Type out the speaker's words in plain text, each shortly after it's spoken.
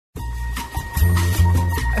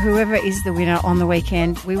whoever is the winner on the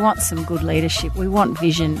weekend, we want some good leadership. We want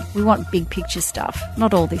vision. We want big picture stuff,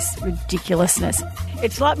 not all this ridiculousness.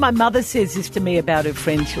 It's like my mother says this to me about her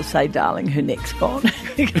friends. She'll say, darling, her neck's gone.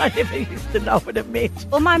 I never used to know what it meant.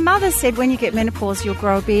 Well, my mother said when you get menopause, you'll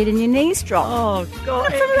grow a beard and your knees drop. Oh, God.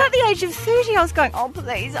 But from about the age of 30, I was going, oh,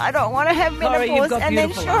 please, I don't want to have menopause. And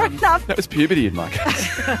then sure enough... That was puberty in my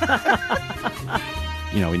case.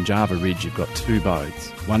 You know, in Java Ridge, you've got two boats.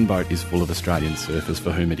 One boat is full of Australian surfers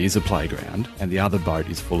for whom it is a playground, and the other boat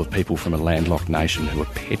is full of people from a landlocked nation who are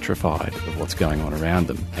petrified of what's going on around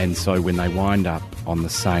them. And so when they wind up on the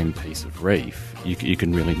same piece of reef, you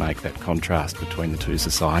can really make that contrast between the two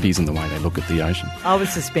societies and the way they look at the ocean. I was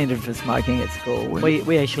suspended for smoking at school.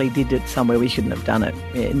 We actually did it somewhere we shouldn't have done it,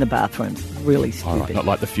 in the bathrooms. Really stupid. All right, not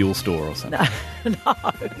like the fuel store or something. No.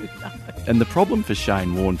 And the problem for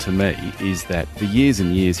Shane Warne to me is that for years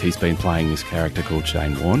and years he's been playing this character called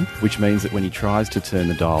Shane Warne, which means that when he tries to turn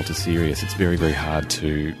the dial to serious, it's very, very hard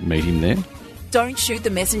to meet him there. Don't Shoot the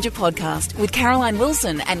Messenger podcast with Caroline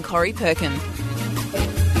Wilson and Corey Perkin.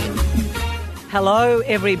 Hello,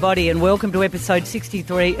 everybody, and welcome to episode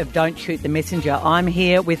 63 of Don't Shoot the Messenger. I'm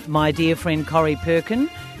here with my dear friend Corey Perkin,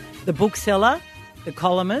 the bookseller, the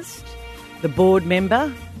columnist, the board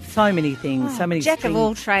member, so many things, so many Jack strings. of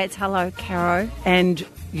all trades. Hello, Caro. And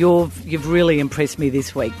you've really impressed me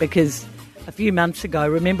this week because a few months ago,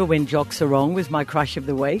 remember when Jock Sarong was my crush of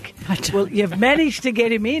the week? Well, you've managed to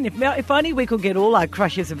get him in. If only we could get all our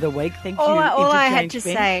crushes of the week. Thank you. All I had to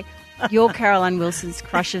Interchange say, you're Caroline Wilson's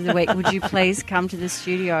crush of the week. Would you please come to the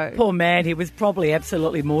studio? Poor man, he was probably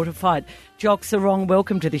absolutely mortified. Jock Sarong,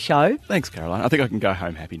 welcome to the show. Thanks, Caroline. I think I can go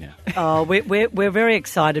home happy now. Oh, we're very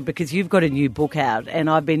excited because you've got a new book out, and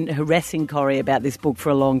I've been harassing Corey about this book for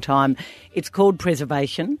a long time. It's called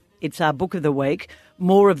Preservation. It's our book of the week.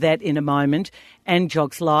 More of that in a moment. And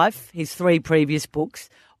Jock's life, his three previous books.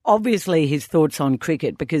 Obviously, his thoughts on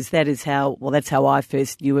cricket, because that's how I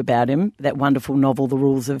first knew about him, that wonderful novel, The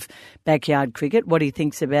Rules of Backyard Cricket, what he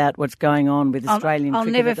thinks about what's going on with Australian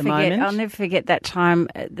cricket at the moment. I'll never forget that time,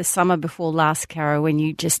 the summer before last, Caro, when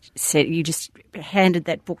you just handed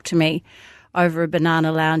that book to me over a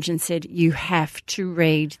banana lounge and said, you have to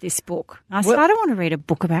read this book. I said, I don't want to read a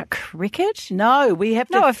book about cricket. No, we have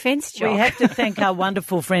to. No offence, Jock. We have to thank our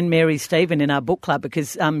wonderful friend Mary Stephen in our book club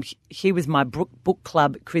because she was my book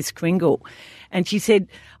club, Chris Kringle. And she said,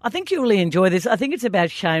 I think you'll really enjoy this. I think it's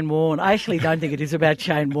about Shane Warne. I actually don't think it is about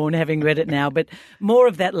Shane Warne, having read it now, but more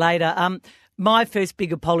of that later. My first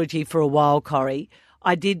big apology for a while, Corey.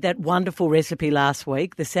 I did that wonderful recipe last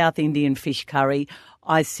week, the South Indian fish curry.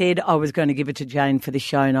 I said I was going to give it to Jane for the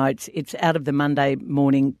show notes. It's out of the Monday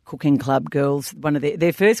Morning Cooking Club girls, one of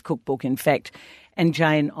their first cookbook, in fact. And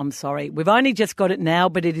Jane, I'm sorry. We've only just got it now,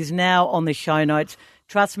 but it is now on the show notes.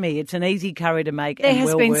 Trust me, it's an easy curry to make and well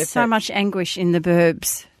worth it. There has been so much anguish in the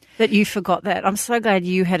burbs that you forgot that. I'm so glad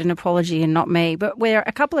you had an apology and not me. But we're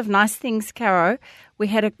a couple of nice things, Caro. We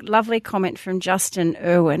had a lovely comment from Justin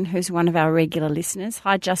Irwin, who's one of our regular listeners.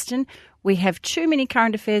 Hi, Justin. We have too many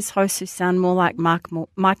current affairs hosts who sound more like Mike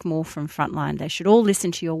Moore from Frontline. They should all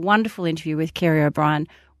listen to your wonderful interview with Kerry O'Brien.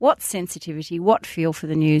 What sensitivity, what feel for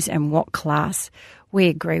the news, and what class. We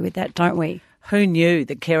agree with that, don't we? Who knew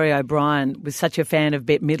that Kerry O'Brien was such a fan of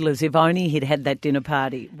Bette Midler's? If only he'd had that dinner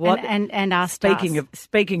party. And our stars.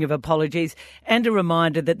 Speaking of apologies, and a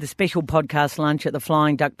reminder that the special podcast lunch at the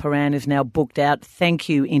Flying Duck Paran is now booked out. Thank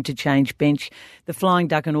you, Interchange Bench, the Flying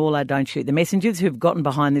Duck and all our Don't Shoot the Messengers who've gotten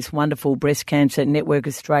behind this wonderful Breast Cancer Network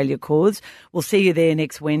Australia cause. We'll see you there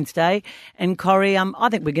next Wednesday. And Corey, I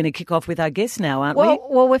think we're going to kick off with our guests now, aren't we?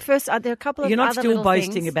 Well, we're first. There are a couple of. You're not other still little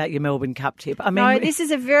boasting things about your Melbourne Cup tip. No, this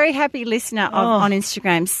is a very happy listener on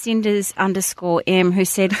Instagram, Cinders_M, who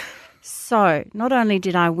said, so not only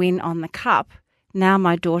did I win on the cup, now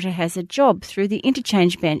my daughter has a job through the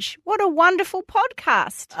Interchange Bench. What a wonderful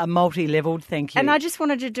podcast. A multi-levelled, thank you. And I just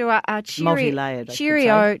wanted to do a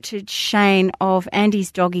cheerio to Shane of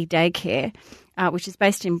Andy's Doggy Daycare, which is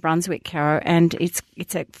based in Brunswick, Caro, and it's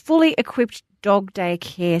a fully equipped dog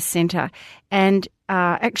daycare centre. And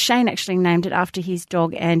Shane actually named it after his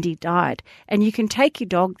dog Andy died. And you can take your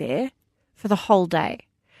dog there for the whole day.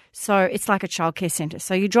 So it's like a childcare centre.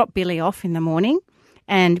 So you drop Billy off in the morning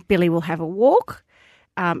and Billy will have a walk,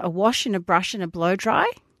 a wash and a brush and a blow dry,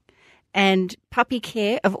 and puppy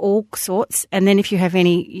care of all sorts. And then if you have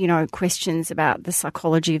any, questions about the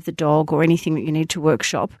psychology of the dog or anything that you need to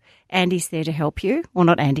workshop, Andy's there to help you. Well,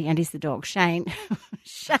 not Andy. Andy's the dog. Shane.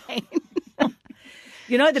 Shane.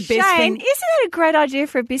 You know the best Shane, thing. isn't that a great idea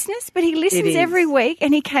for a business? But he listens is. every week,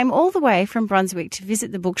 and he came all the way from Brunswick to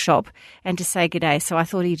visit the bookshop and to say good day. So I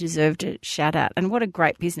thought he deserved a shout out. And what a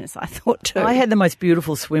great business, I thought too. I had the most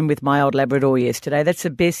beautiful swim with my old Labrador yesterday. That's the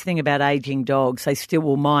best thing about ageing dogs. They still,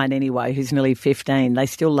 well, mine anyway, who's nearly 15, they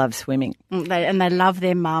still love swimming. And they love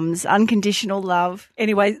their mums, unconditional love.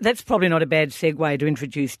 Anyway, that's probably not a bad segue to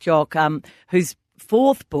introduce Jock, whose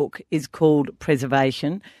fourth book is called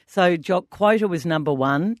Preservation. So Jock, Quota was number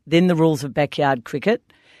 1, then The Rules of Backyard Cricket,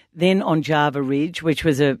 then On Java Ridge, which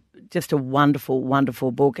was just a wonderful,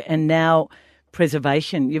 wonderful book, and now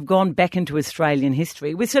Preservation. You've gone back into Australian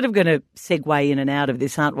history. We're sort of going to segue in and out of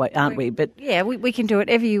this, aren't we? But yeah, we can do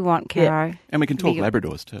whatever you want, Caro. Yeah. And we can talk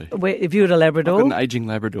Labradors too. If you had a Labrador, I've got an ageing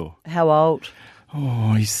Labrador. How old?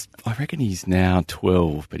 Oh, I reckon he's now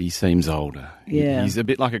 12, but he seems older. Yeah. He's a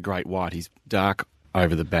bit like a great white. He's dark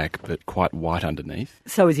over the back, but quite white underneath.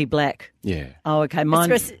 So is he black? Yeah. Oh, okay.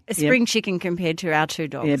 Mine's a spring chicken compared to our two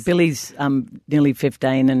dogs. Yeah, Billy's nearly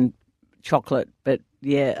 15 and chocolate, but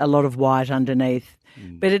yeah, a lot of white underneath.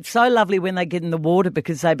 But it's so lovely when they get in the water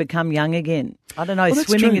because they become young again. I don't know, Well, that's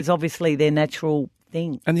swimming true. is obviously their natural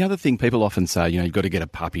thing. And the other thing people often say, you've got to get a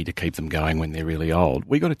puppy to keep them going when they're really old.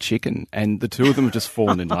 We got a chicken, and the two of them have just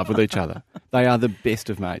fallen in love with each other. They are the best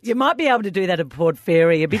of mates. You might be able to do that at Port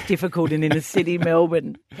Fairy, a bit difficult in inner city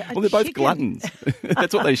Melbourne. Well, they're both gluttons.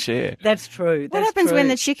 That's what they share. That's true. What happens when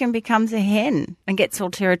the chicken becomes a hen and gets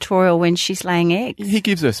all territorial when she's laying eggs? He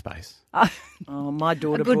gives her space. Oh, my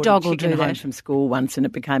daughter A good brought dog a will chicken do home that. from school once and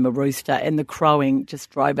it became a rooster and the crowing just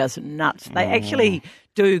drove us nuts. They actually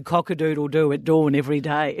do cock-a-doodle-doo at dawn every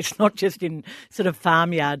day. It's not just in sort of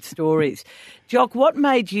farmyard stories. Jock, what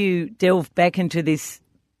made you delve back into this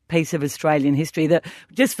piece of Australian history?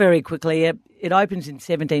 Just very quickly, it opens in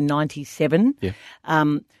 1797.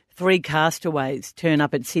 Yeah. 3 castaways turn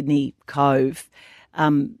up at Sydney Cove,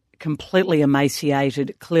 completely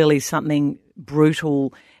emaciated, clearly something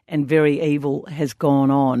brutal and very evil has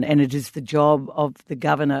gone on, and it is the job of the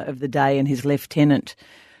governor of the day and his lieutenant,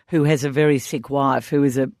 who has a very sick wife, who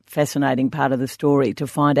is a fascinating part of the story, to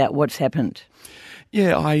find out what's happened.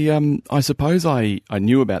 Yeah, I suppose I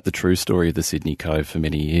knew about the true story of the Sydney Cove for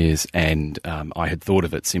many years, and I had thought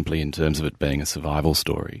of it simply in terms of it being a survival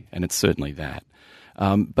story, and it's certainly that.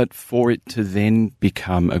 But for it to then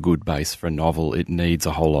become a good base for a novel, it needs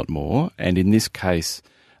a whole lot more, and in this case,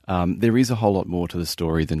 there is a whole lot more to the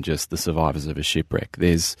story than just the survivors of a shipwreck.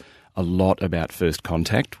 There's a lot about first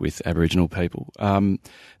contact with Aboriginal people.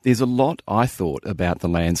 There's a lot, I thought, about the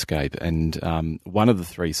landscape, and one of the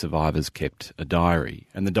 3 survivors kept a diary,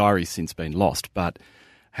 and the diary's since been lost, but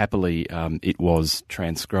happily it was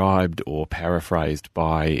transcribed or paraphrased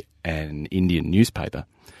by an Indian newspaper.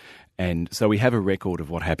 And so we have a record of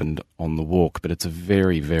what happened on the walk, but it's a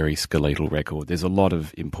very, very skeletal record. There's a lot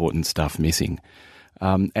of important stuff missing.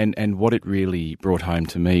 And what it really brought home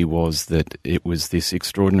to me was that it was this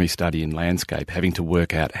extraordinary study in landscape, having to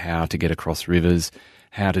work out how to get across rivers,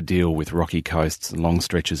 how to deal with rocky coasts and long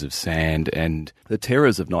stretches of sand, and the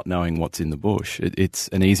terrors of not knowing what's in the bush. It's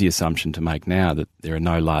an easy assumption to make now that there are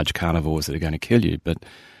no large carnivores that are going to kill you, but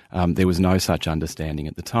there was no such understanding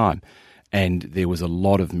at the time. And there was a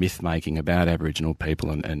lot of myth-making about Aboriginal people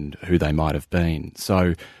and who they might have been.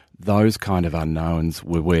 So those kind of unknowns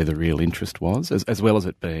were where the real interest was, as well as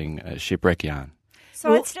it being a shipwreck yarn.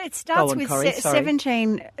 So it starts with Corrie,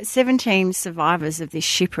 17 survivors of this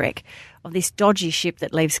shipwreck, of this dodgy ship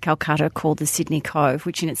that leaves Calcutta called the Sydney Cove,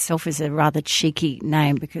 which in itself is a rather cheeky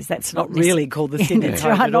name because that's Not really called the Sydney That's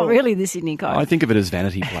Cove right, at not all. really the Sydney Cove. I think of it as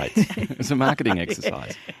vanity plates. It's a marketing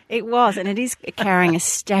exercise. It was, and it is carrying a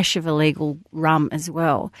stash of illegal rum as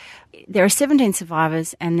well. There are 17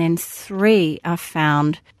 survivors, and then 3 are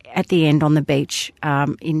found at the end on the beach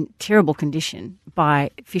in terrible condition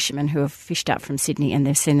by fishermen who have fished up from Sydney, and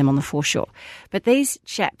they've seen them on the foreshore. But these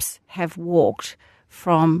chaps have walked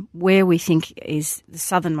from where we think is the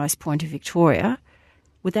southernmost point of Victoria.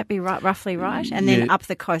 Would that be roughly right? And then Yeah. up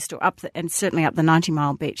the coast, or and certainly up the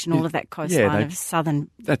 90-mile beach and all of that coastline of southern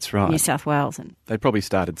That's right. New South Wales. And They probably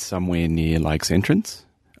started somewhere near Lakes Entrance,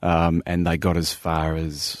 and they got as far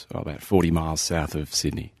as about 40 miles south of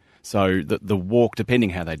Sydney. So the walk,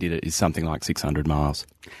 depending how they did it, is something like 600 miles.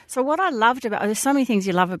 So what I loved about there's so many things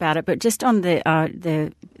you love about it, but just on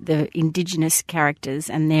the Indigenous characters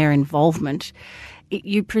and their involvement,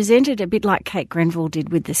 you presented a bit like Kate Grenville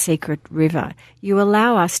did with The Secret River. You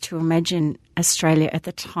allow us to imagine Australia at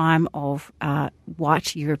the time of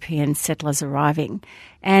white European settlers arriving,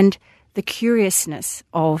 and the curiousness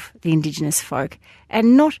of the Indigenous folk,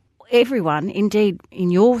 and not everyone, indeed,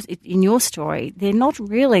 in your story, they're not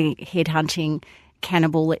really headhunting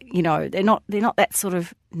cannibal, they're not that sort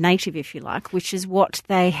of native, if you like, which is what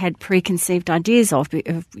they had preconceived ideas of,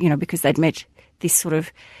 because they'd met this sort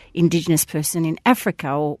of indigenous person in Africa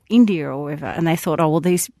or India or wherever, and they thought, oh, well,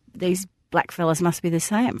 these black fellas must be the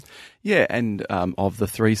same. Yeah, and of the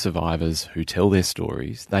 3 survivors who tell their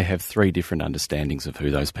stories, they have 3 different understandings of who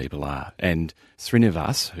those people are. And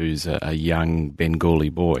Srinivas, who's a young Bengali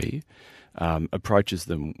boy, approaches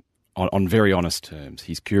them on very honest terms.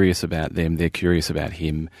 He's curious about them, they're curious about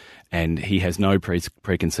him, and he has no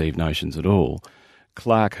preconceived notions at all.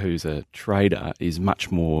 Clark, who's a trader, is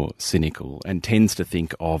much more cynical and tends to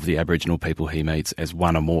think of the Aboriginal people he meets as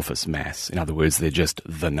one amorphous mass. In other words, they're just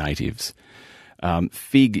the natives.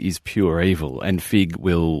 Fig is pure evil, and Fig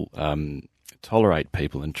will tolerate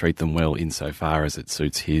people and treat them well insofar as it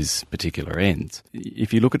suits his particular ends.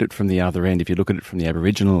 If you look at it from the other end, if you look at it from the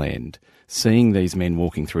Aboriginal end, seeing these men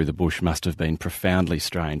walking through the bush must have been profoundly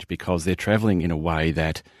strange, because they're travelling in a way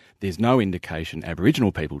that there's no indication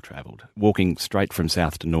Aboriginal people travelled, walking straight from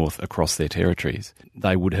south to north across their territories.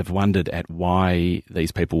 They would have wondered at why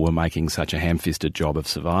these people were making such a ham-fisted job of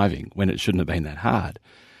surviving when it shouldn't have been that hard.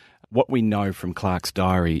 What we know from Clark's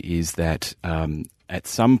diary is that at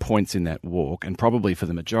some points in that walk, and probably for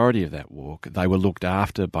the majority of that walk, they were looked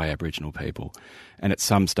after by Aboriginal people. And at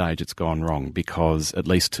some stage it's gone wrong, because at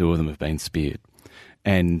least 2 of them have been speared.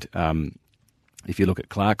 And if you look at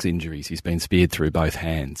Clark's injuries, he's been speared through both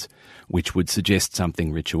hands, which would suggest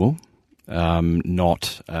something ritual,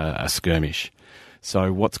 not a skirmish.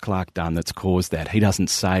 So what's Clark done that's caused that? He doesn't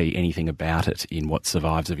say anything about it in what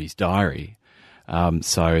survives of his diary.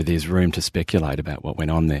 So there's room to speculate about what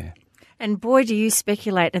went on there. And boy, do you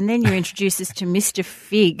speculate. And then you introduce us to Mr.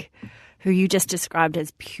 Fig, who you just described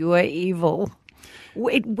as pure evil.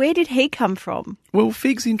 Where did he come from? Well,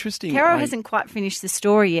 Fig's interesting. Caro hasn't quite finished the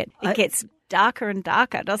story yet. It gets darker and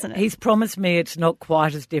darker, doesn't it? He's promised me it's not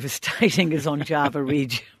quite as devastating as on Java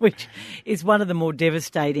Ridge, which is one of the more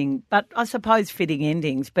devastating, but I suppose fitting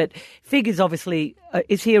endings. But Fig is obviously,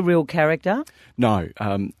 is he a real character? No.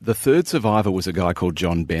 The 3rd survivor was a guy called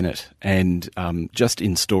John Bennett, and just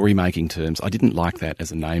in story-making terms, I didn't like that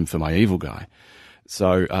as a name for my evil guy.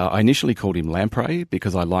 So I initially called him Lamprey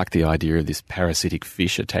because I liked the idea of this parasitic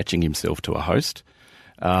fish attaching himself to a host.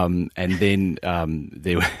 And then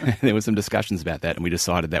there were some discussions about that, and we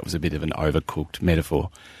decided that was a bit of an overcooked metaphor.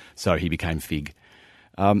 So he became Fig.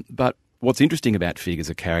 But what's interesting about Fig as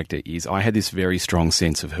a character is I had this very strong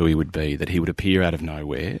sense of who he would be, that he would appear out of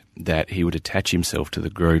nowhere, that he would attach himself to the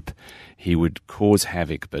group, he would cause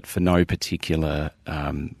havoc, but for no particular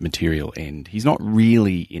material end. He's not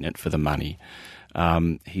really in it for the money.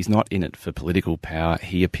 He's not in it for political power.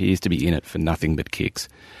 He appears to be in it for nothing but kicks.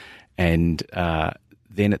 And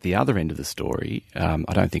then at the other end of the story,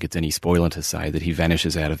 I don't think it's any spoiler to say that he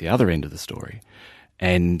vanishes out of the other end of the story.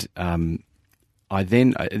 And I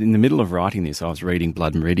then, in the middle of writing this, I was reading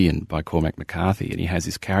Blood Meridian by Cormac McCarthy, and he has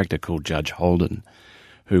this character called Judge Holden,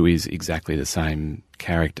 who is exactly the same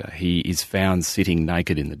character. He is found sitting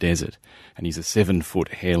naked in the desert, and he's a 7-foot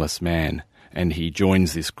hairless man, and he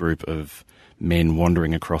joins this group of men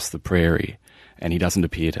wandering across the prairie, and he doesn't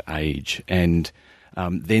appear to age. And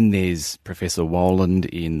then there's Professor Wolland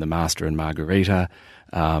in The Master and Margarita.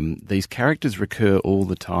 These characters recur all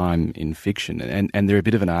the time in fiction, and they're a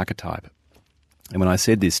bit of an archetype. And when I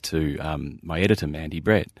said this to my editor, Mandy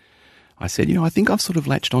Brett, I said, I think I've sort of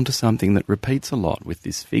latched onto something that repeats a lot with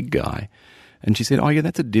this Fig guy. And she said, oh, yeah,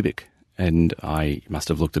 that's a Dybbuk. And I must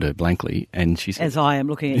have looked at her blankly, and she said... As I am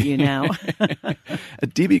looking at you now. A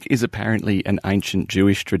Dybbuk is apparently an ancient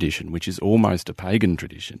Jewish tradition, which is almost a pagan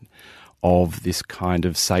tradition, of this kind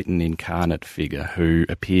of Satan incarnate figure who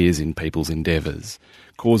appears in people's endeavours,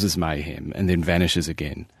 causes mayhem, and then vanishes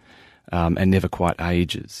again, and never quite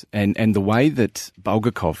ages. And the way that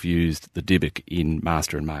Bulgakov used the Dybbuk in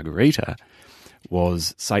Master and Margarita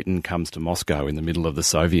was Satan comes to Moscow in the middle of the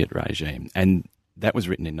Soviet regime, and that was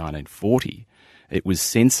written in 1940. It was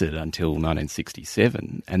censored until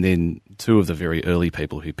 1967, and then 2 of the very early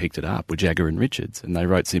people who picked it up were Jagger and Richards, and they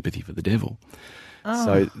wrote Sympathy for the Devil. Oh.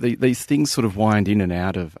 So these things sort of wind in and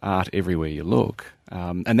out of art everywhere you look,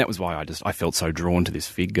 and that was why I felt so drawn to this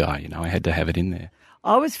Fig guy. I had to have it in there.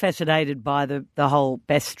 I was fascinated by the whole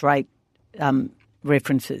Bass Strait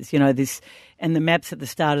references, this, and the maps at the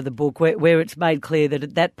start of the book where it's made clear that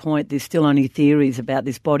at that point there's still only theories about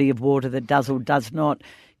this body of water that does or does not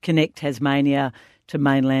connect Tasmania to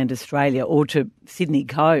mainland Australia or to Sydney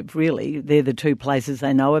Cove, really. They're the 2 places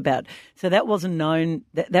they know about. So that wasn't known.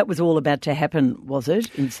 That was all about to happen, was it,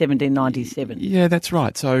 in 1797? Yeah, that's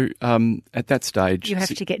right. So at that stage... You have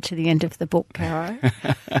to get to the end of the book, Caro.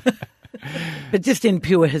 But just in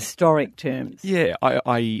pure historic terms. Yeah,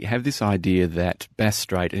 I have this idea that Bass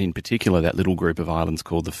Strait, and in particular that little group of islands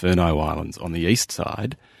called the Furneaux Islands on the east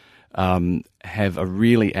side, have a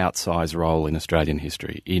really outsized role in Australian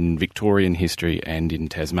history, in Victorian history and in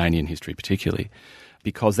Tasmanian history particularly,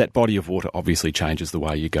 because that body of water obviously changes the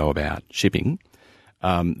way you go about shipping.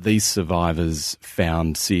 These survivors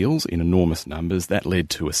found seals in enormous numbers. That led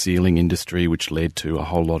to a sealing industry, which led to a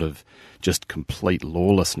whole lot of just complete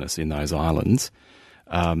lawlessness in those islands.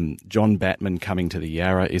 John Batman coming to the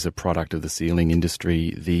Yarra is a product of the sealing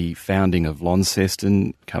industry. The founding of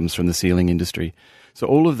Launceston comes from the sealing industry. So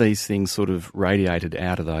all of these things sort of radiated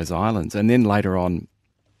out of those islands. And then later on,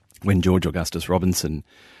 when George Augustus Robinson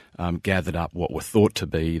gathered up what were thought to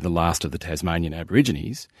be the last of the Tasmanian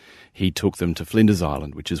Aborigines, he took them to Flinders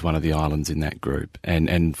Island, which is one of the islands in that group,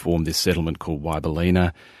 and formed this settlement called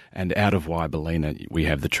Wyballina. And out of Wyballina, we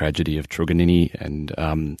have the tragedy of Truganini, and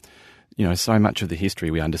so much of the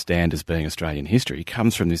history we understand as being Australian history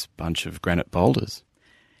comes from this bunch of granite boulders.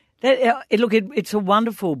 It's a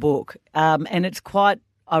wonderful book, and it's quite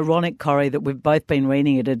ironic, Corrie, that we've both been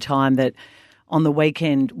reading it at a time that on the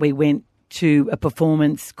weekend we went to a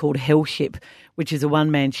performance called Hellship, which is a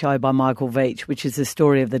one-man show by Michael Veitch, which is the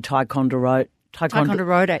story of the Ticonderoga.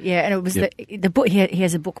 Yeah, and it was the book. He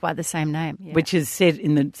has a book by the same name, which is set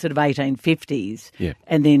in the sort of 1850s. Yeah,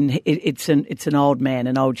 and then it's an old man,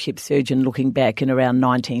 an old ship surgeon, looking back in around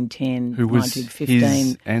 1910, who was 1915.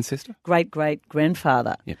 His ancestor, great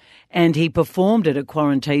grandfather. Yeah. And he performed at a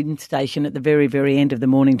quarantine station at the very, very end of the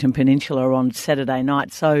Mornington Peninsula on Saturday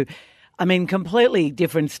night. So, I mean, completely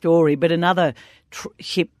different story, but another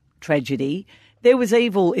ship tragedy. There was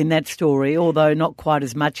evil in that story, although not quite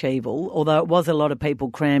as much evil, although it was a lot of people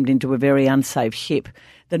crammed into a very unsafe ship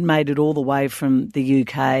that made it all the way from the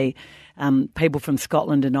UK. People from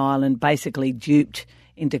Scotland and Ireland basically duped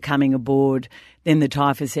into coming aboard. Then the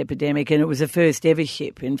typhus epidemic, and it was the first ever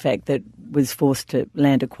ship, in fact, that was forced to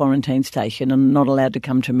land a quarantine station and not allowed to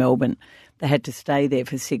come to Melbourne. They had to stay there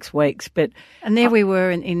for 6 weeks. And there we were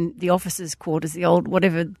in the officers' quarters,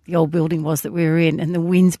 whatever the old building was that we were in, and the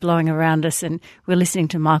wind's blowing around us, and we're listening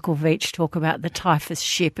to Michael Veitch talk about the typhus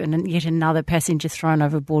ship and yet another passenger thrown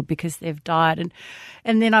overboard because they've died.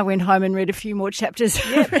 And then I went home and read a few more chapters.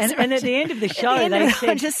 Yeah, and at the end of the show, they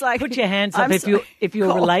said, just like, put your hands up if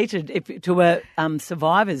you're related to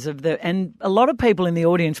survivors of the. And a lot of people in the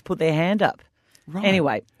audience put their hand up. Right.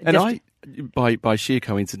 Anyway, by sheer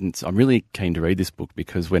coincidence, I'm really keen to read this book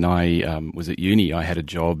because when I was at uni, I had a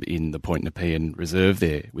job in the Point Nepean Reserve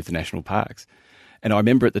there with the national parks. And I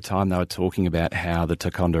remember at the time they were talking about how the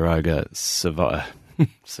Ticonderoga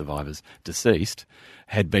survivors, deceased,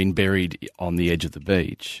 had been buried on the edge of the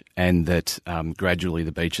beach, and that gradually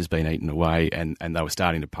the beach has been eaten away, and they were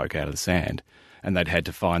starting to poke out of the sand. And they'd had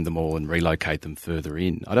to find them all and relocate them further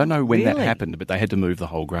in. I don't know when that happened, but they had to move the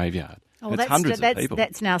whole graveyard. Oh, it's hundreds of people.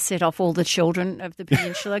 That's now set off all the children of the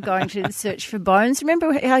peninsula going to search for bones.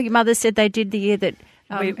 Remember how your mother said they did the year that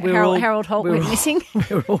Harold Holt went missing?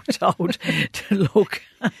 We were all told to look.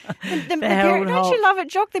 Don't you love it,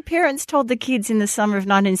 Jock? The parents told the kids in the summer of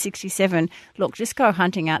 1967, look, just go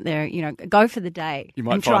hunting out there, go for the day. You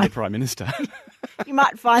might find the Prime Minister. You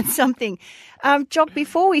might find something. Jock,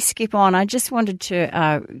 before we skip on, I just wanted to,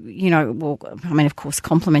 of course,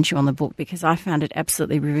 compliment you on the book because I found it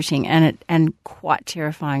absolutely riveting and quite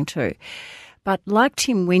terrifying too. But like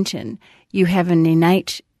Tim Winton, you have an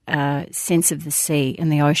innate sense of the sea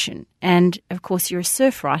and the ocean. And, of course, you're a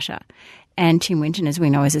surf writer. And Tim Winton, as we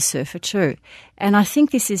know, is a surfer too. And I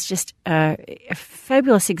think this is just a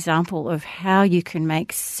fabulous example of how you can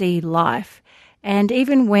make sea life. And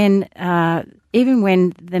even when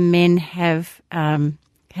the men have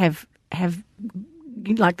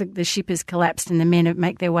like the ship has collapsed and the men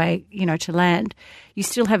make their way, to land, you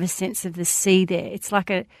still have a sense of the sea there. It's like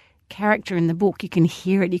a character in the book. You can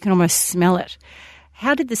hear it. You can almost smell it.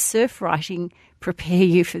 How did the surf writing prepare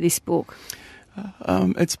you for this book?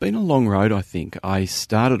 It's been a long road, I think. I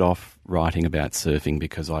started off writing about surfing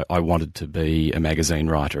because I wanted to be a magazine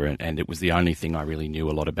writer, and it was the only thing I really knew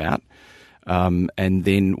a lot about. And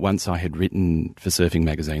then once I had written for surfing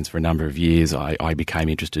magazines for a number of years, I became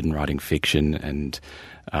interested in writing fiction. And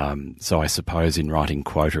so I suppose in writing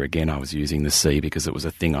Quota, again, I was using the sea because it was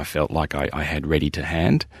a thing I felt like I had ready to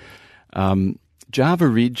hand. Java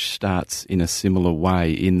Ridge starts in a similar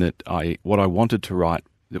way in that what I wanted to write,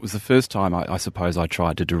 it was the first time I suppose I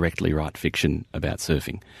tried to directly write fiction about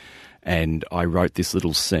surfing. And I wrote this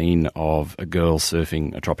little scene of a girl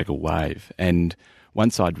surfing a tropical wave. And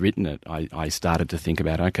once I'd written it, I started to think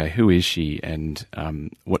about, okay, who is she and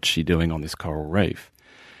what's she doing on this coral reef?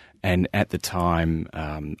 And at the time,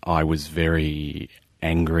 I was very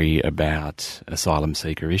angry about asylum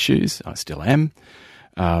seeker issues. I still am.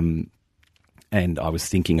 And I was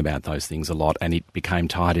thinking about those things a lot, and it became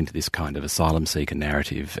tied into this kind of asylum seeker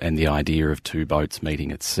narrative and the idea of two boats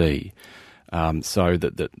meeting at sea. So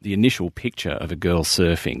that the initial picture of a girl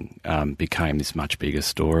surfing became this much bigger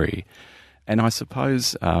story. And I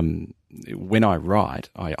suppose when I write,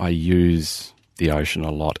 I use the ocean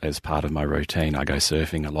a lot as part of my routine. I go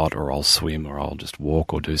surfing a lot, or I'll swim, or I'll just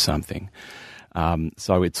walk or do something.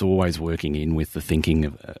 So it's always working in with the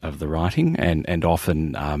thinking of the writing, and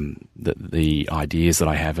often the ideas that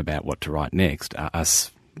I have about what to write next are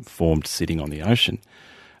formed sitting on the ocean.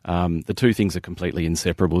 The two things are completely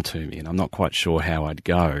inseparable to me, and I'm not quite sure how I'd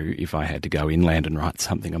go if I had to go inland and write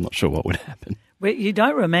something. I'm not sure what would happen. Well, you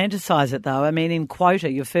don't romanticize it, though. I mean, in Quota,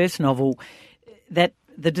 your first novel, that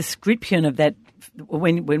the description of that,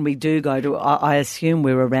 when we do go to, I assume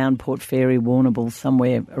we're around Port Fairy, Warrnambool,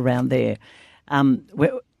 somewhere around there, in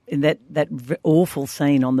that awful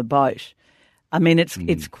scene on the boat. I mean, it's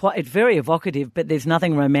very evocative, but there's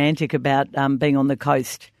nothing romantic about being on the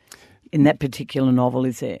coast in that particular novel,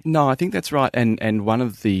 is there? No, I think that's right. And one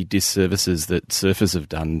of the disservices that surfers have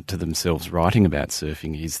done to themselves writing about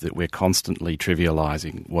surfing is that we're constantly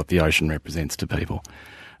trivialising what the ocean represents to people.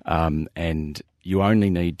 And you only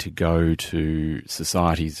need to go to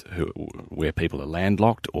societies where people are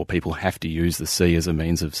landlocked, or people have to use the sea as a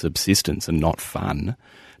means of subsistence and not fun,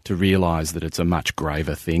 to realise that it's a much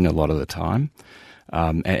graver thing a lot of the time.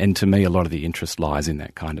 And to me, a lot of the interest lies in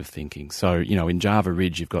that kind of thinking. So, in Java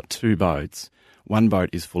Ridge, you've got two boats. One boat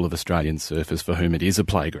is full of Australian surfers for whom it is a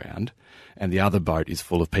playground, and the other boat is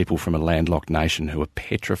full of people from a landlocked nation who are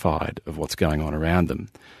petrified of what's going on around them.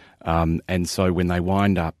 And so when they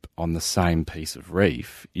wind up on the same piece of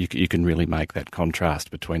reef, you can really make that contrast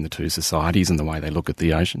between the two societies and the way they look at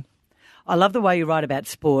the ocean. I love the way you write about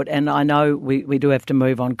sport, and I know we do have to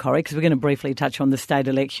move on, Corrie, because we're going to briefly touch on the state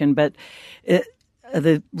election, but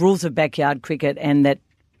the rules of backyard cricket and that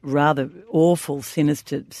rather awful,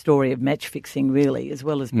 sinister story of match fixing, really, as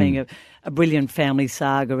well as being a brilliant family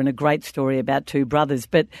saga and a great story about two brothers.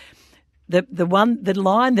 But the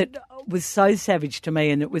line that was so savage to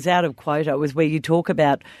me, and it was out of Quota, was where you talk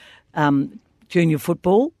about junior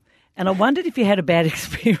football, and I wondered if you had a bad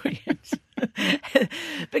experience.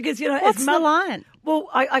 Because, what's the line? Well,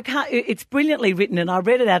 I can't. It's brilliantly written, and I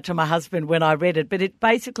read it out to my husband when I read it. But it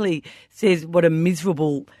basically says what a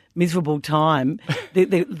miserable time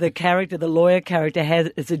the character, the lawyer character, has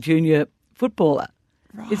as a junior footballer.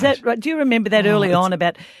 Right. Is that right? Do you remember that early on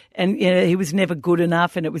about? And he was never good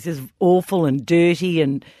enough, and it was just awful and dirty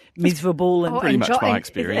and miserable and pretty much my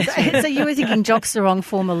experience. So you were thinking Jock's the wrong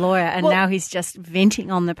former lawyer, and now he's just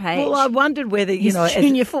venting on the page. Well, I wondered whether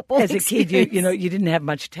junior football as a kid, you didn't have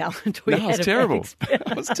much talent. No, I was terrible.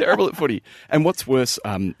 I was terrible at footy. And what's worse,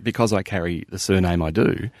 because I carry the surname I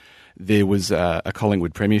do, there was a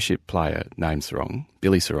Collingwood Premiership player named Sarong,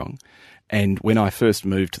 Billy Sarong. And when I first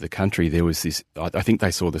moved to the country, there was this, I think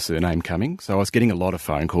they saw the surname coming. So I was getting a lot of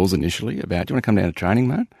phone calls initially about, do you want to come down to training,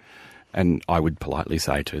 mate? And I would politely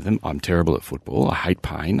say to them, I'm terrible at football. I hate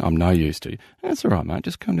pain. I'm no use to. That's all right, mate.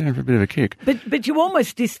 Just come down for a bit of a kick. But you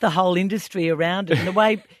almost diss the whole industry around it. And the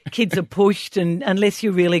way kids are pushed, and unless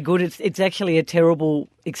you're really good, it's actually a terrible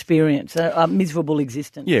experience, a miserable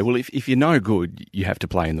existence. Yeah, well, if you're no good, you have to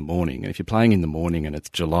play in the morning. And if you're playing in the morning and it's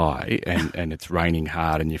July and it's raining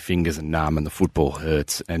hard and your fingers are numb and the football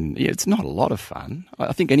hurts, and it's not a lot of fun.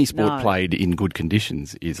 I think any sport played in good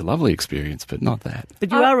conditions is a lovely experience, but not that.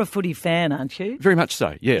 But you are a footy fan, aren't you? Very much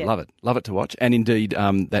so, yeah. Love it. Love it to watch. And indeed,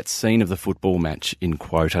 that scene of the football match in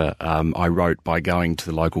Quota, I wrote by going to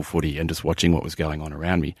the local footy and just watching what was going on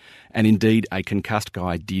around me. And indeed, a concussed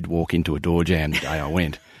guy did walk into a door jam the day I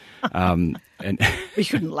went. And we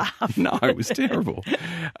shouldn't laugh. No, it was terrible.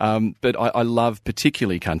 But I love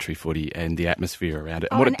particularly country footy and the atmosphere around it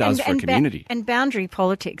and what it does for a community. And boundary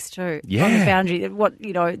politics too. Yeah. On the boundary,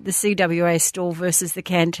 the CWA stall versus the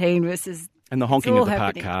canteen versus... And the honking of the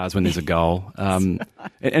parked cars when there's a goal. And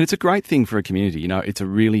it's a great thing for a community. It's a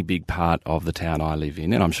really big part of the town I live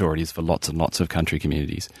in, and I'm sure it is for lots and lots of country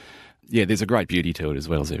communities. Yeah, there's a great beauty to it as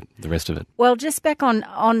well as the rest of it. Well, just back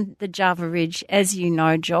on the Java Ridge, as you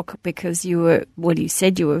know, Jock, because you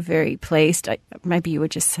said you were very pleased. Maybe you were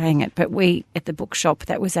just saying it, but we at the bookshop,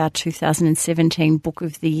 that was our 2017 Book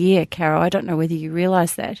of the Year, Caro. I don't know whether you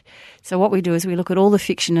realise that. So what we do is we look at all the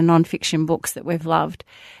fiction and non-fiction books that we've loved,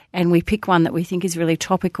 and we pick one that we think is really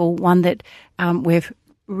topical, one that we've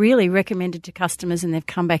really recommended to customers, and they've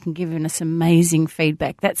come back and given us amazing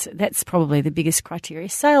feedback. That's probably the biggest criteria.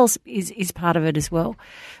 Sales is part of it as well.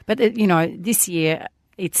 But, this year,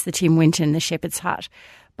 it's the Tim Winton, the Shepherd's Hut.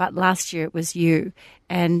 But last year it was you.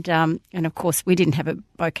 And of course, we didn't have a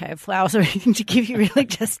bouquet of flowers or anything to give you, really,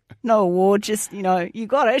 just no award, just, you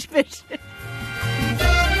got it. But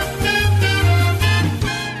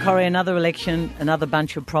Corrie, another election, another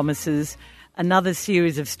bunch of promises, another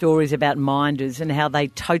series of stories about minders and how they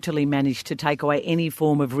totally managed to take away any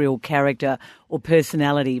form of real character or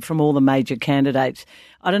personality from all the major candidates.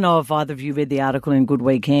 I don't know if either of you read the article in Good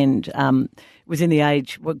Weekend. It was in The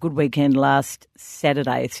Age, Good Weekend last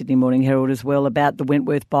Saturday, Sydney Morning Herald as well, about the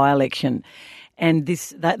Wentworth by-election. And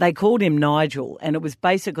they called him Nigel, and it was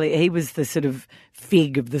basically, he was the sort of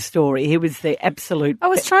fig of the story. He was the absolute... I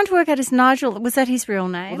was trying to work out his Nigel. Was that his real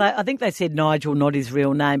name? Well, I think they said Nigel, not his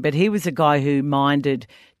real name, but he was a guy who minded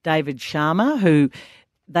David Sharma, who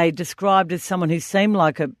they described as someone who seemed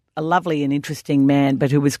like a lovely and interesting man, but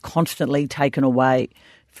who was constantly taken away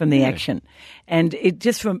from the action. And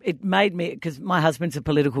it made me, because my husband's a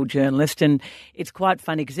political journalist, and it's quite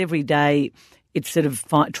funny because every day it's sort of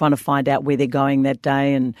trying to find out where they're going that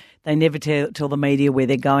day, and they never tell the media where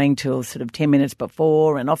they're going till sort of 10 minutes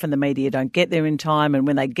before, and often the media don't get there in time, and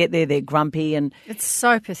when they get there, they're grumpy. And it's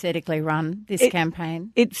so pathetically run, this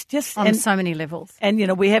campaign. It's just... on so many levels.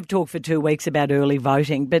 And, we have talked for 2 weeks about early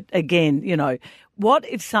voting, but again, what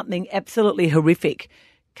if something absolutely horrific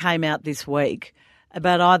came out this week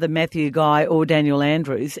about either Matthew Guy or Daniel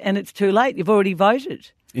Andrews, and it's too late, you've already voted?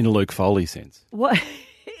 In a Luke Foley sense. What...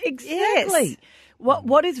 Exactly. Yes.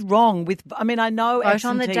 What is wrong with... I mean, I know vote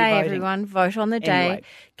on the day, voting. everyone. Vote on the day. Anyway.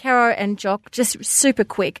 Caro and Jock, just super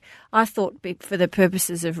quick. I thought for the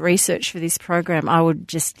purposes of research for this program, I would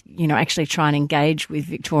just, actually try and engage with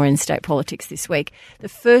Victorian state politics this week. The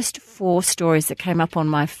first 4 stories that came up on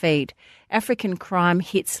my feed: African crime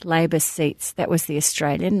hits Labor seats. That was The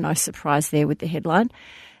Australian. No surprise there with the headline.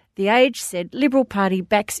 The Age said Liberal Party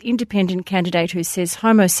backs independent candidate who says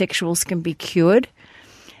homosexuals can be cured.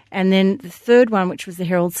 And then the third one, which was the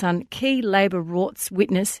Herald Sun, key Labor Rorts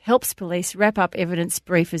witness helps police wrap up evidence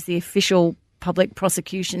brief as the official public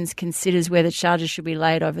prosecutions considers whether charges should be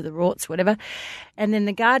laid over the Rorts, whatever. And then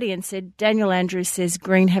the Guardian said Daniel Andrews says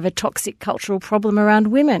Green have a toxic cultural problem around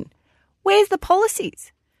women. Where's the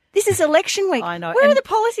policies? This is election week. I know. Where are the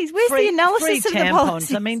policies? Where's the analysis of the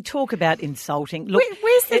policies? I mean, talk about insulting. Look,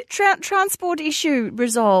 where's the transport issue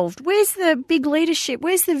resolved? Where's the big leadership?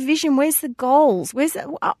 Where's the vision? Where's the goals?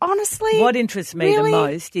 Honestly, what interests me really? the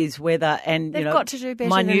most is whether, and they've got to do better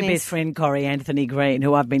my than new this. best friend Corrie Anthony Green,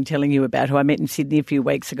 who I've been telling you about, who I met in Sydney a few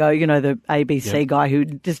weeks ago. The ABC guy who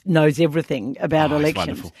just knows everything about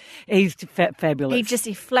elections. He's fabulous.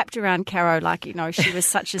 He flapped around Caro like she was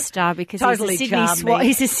such a star because totally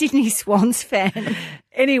he's a Sydney Swans fan.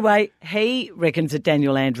 Anyway, he reckons that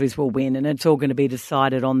Daniel Andrews will win, and it's all going to be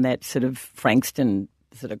decided on that sort of Frankston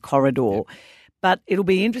sort of corridor. Yep. But it'll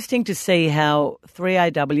be interesting to see how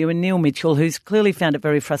 3AW and Neil Mitchell, who's clearly found it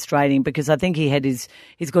very frustrating because I think he's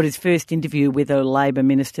got his first interview with a Labor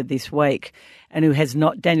minister this week, and who has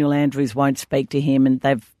not, Daniel Andrews won't speak to him, and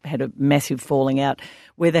they've had a massive falling out,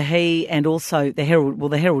 whether he and also the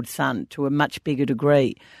Herald Sun to a much bigger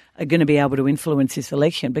degree are going to be able to influence this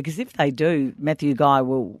election. Because if they do, Matthew Guy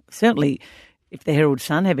will certainly, if the Herald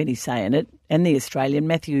Sun have any say in it, and the Australian,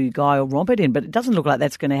 Matthew Guy will romp it in. But it doesn't look like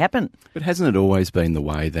that's going to happen. But hasn't it always been the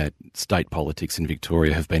way that state politics in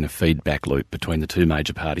Victoria have been a feedback loop between the 2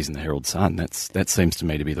 major parties and the Herald Sun? That seems to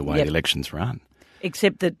me to be the way the elections run.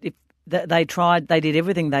 Except that if they did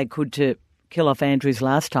everything they could to kill off Andrews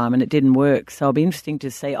last time, and it didn't work. So it'll be interesting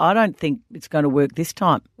to see. I don't think it's going to work this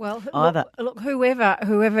time. Well, either. Look,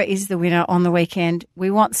 whoever is the winner on the weekend,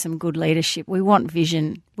 we want some good leadership. We want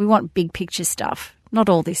vision. We want big picture stuff. Not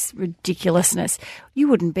all this ridiculousness. You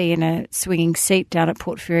wouldn't be in a swinging seat down at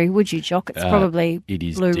Port Fairy, would you, Jock? It's probably it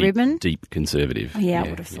is blue deep, ribbon. Deep conservative. Yeah, I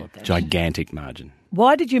would have thought that. Gigantic margin.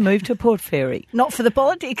 Why did you move to Port Fairy? Not for the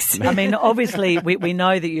politics. I mean, obviously, we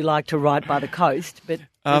know that you like to write by the coast, but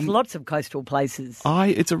there's lots of coastal places.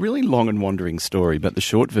 It's a really long and wandering story, but the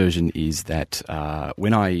short version is that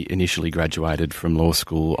when I initially graduated from law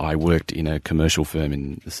school, I worked in a commercial firm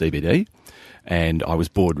in the CBD, and I was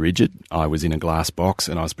bored rigid. I was in a glass box,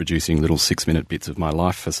 and I was producing little 6-minute bits of my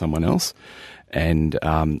life for someone else. And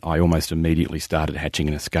I almost immediately started hatching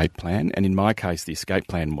an escape plan. And in my case, the escape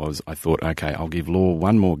plan was, I thought, okay, I'll give law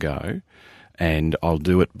one more go, and I'll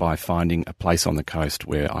do it by finding a place on the coast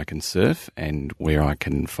where I can surf and where I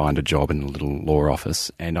can find a job in a little law office.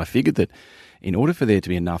 And I figured that in order for there to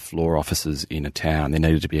be enough law offices in a town, there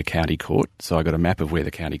needed to be a county court. So I got a map of where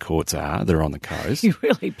the county courts are that are on the coast. You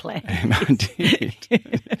really planned. And I did.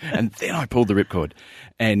 And then I pulled the ripcord.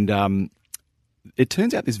 And it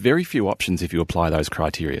turns out there's very few options if you apply those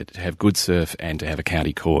criteria, to have good surf and to have a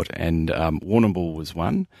county court. And Warrnambool was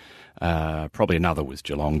one. Probably another was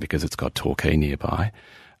Geelong because it's got Torquay nearby.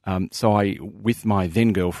 So I, with my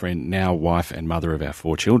then girlfriend, now wife and mother of our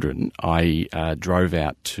 4 children, I drove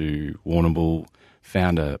out to Warrnambool,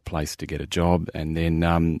 found a place to get a job, and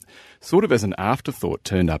then sort of as an afterthought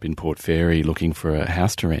turned up in Port Fairy looking for a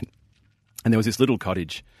house to rent. And there was this little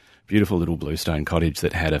cottage, beautiful little bluestone cottage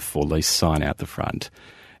that had a for lease sign out the front.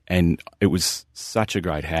 And it was such a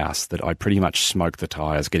great house that I pretty much smoked the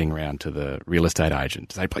tyres getting around to the real estate agent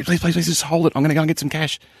to say, please, just hold it. I'm going to go and get some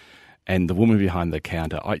cash. And the woman behind the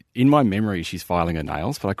counter, in my memory, she's filing her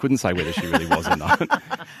nails, but I couldn't say whether she really was or not.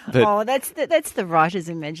 But, that's the writer's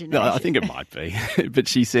imagination. No, I think it might be. But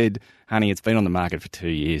she said, honey, it's been on the market for 2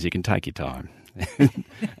 years. You can take your time.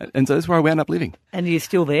 And so that's where I wound up living. And you're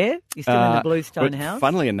still there? You're still in the Bluestone house?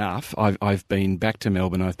 Funnily enough, I've been back to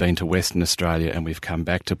Melbourne, I've been to Western Australia, and we've come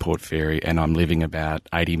back to Port Fairy, and I'm living about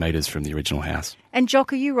 80 metres from the original house. And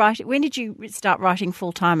Jock, are you writing? When did you start writing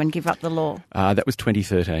full time and give up the law? That was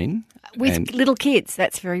 2013. With little kids,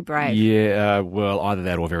 that's very brave. Yeah, well, either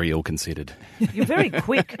that or very ill-considered. You're very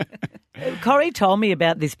quick. Corrie told me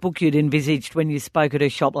about this book you'd envisaged when you spoke at her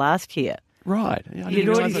shop last year. Right. You'd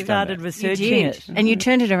already started researching it. And you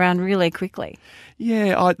turned it around really quickly.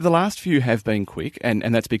 Yeah, the last few have been quick, and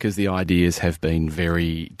that's because the ideas have been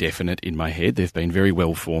very definite in my head. They've been very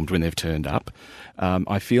well formed when they've turned up.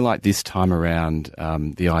 I feel like this time around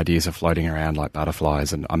the ideas are floating around like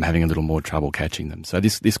butterflies, and I'm having a little more trouble catching them. So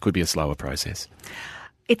this could be a slower process.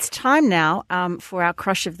 It's time now for our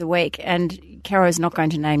crush of the week, and Caro's not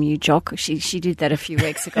going to name you Jock. She did that a few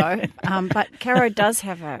weeks ago, but Caro does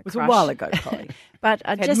have a crush. It was a while ago, Corrie. But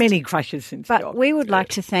had many crushes since But Jock. we would like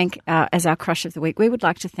to thank, as our crush of the week, we would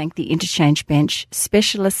like to thank the Interchange Bench,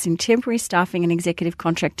 specialists in temporary staffing and executive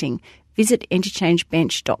contracting. Visit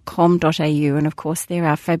interchangebench.com.au, and of course they're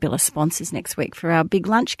our fabulous sponsors next week for our big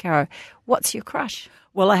lunch. Caro, what's your crush?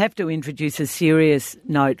 Well, I have to introduce a serious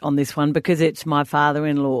note on this one because it's my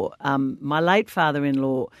father-in-law, my late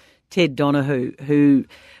father-in-law, Ted Donahue, who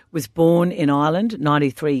was born in Ireland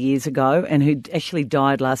 93 years ago and who actually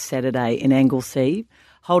died last Saturday in Anglesea,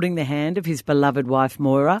 holding the hand of his beloved wife,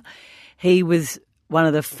 Moira. He was one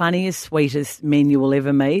of the funniest, sweetest men you will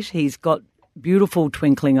ever meet. He's got beautiful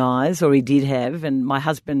twinkling eyes, or he did have, and my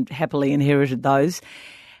husband happily inherited those.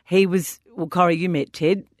 He was, well, Corrie, you met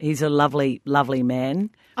Ted. He's a lovely, lovely man.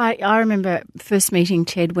 I remember first meeting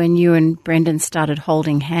Ted when you and Brendan started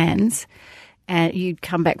holding hands, and you'd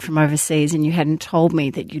come back from overseas and you hadn't told me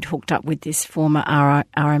that you'd hooked up with this former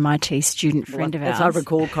RMIT student friend of ours. As I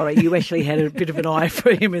recall, Corrie, you actually had a bit of an eye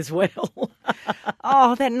for him as well.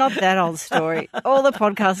 Oh, not that old story. All the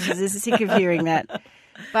podcasters are sick of hearing that.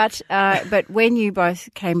 But when you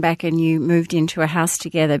both came back and you moved into a house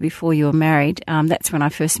together before you were married, that's when I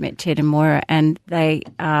first met Ted and Moira, and they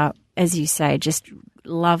are, as you say, just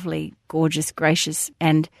lovely, gorgeous, gracious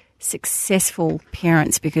and successful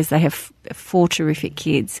parents because they have 4 terrific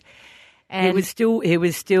kids. And he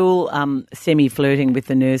was still semi-flirting with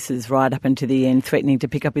the nurses right up until the end, threatening to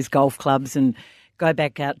pick up his golf clubs and go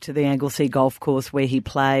back out to the Anglesea golf course where he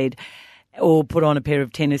played, or put on a pair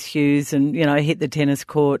of tennis shoes and, hit the tennis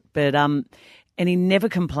court. But and he never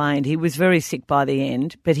complained. He was very sick by the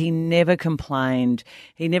end, but he never complained.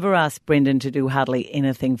 He never asked Brendan to do hardly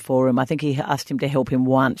anything for him. I think he asked him to help him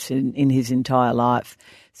once in his entire life.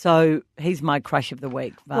 So he's my crush of the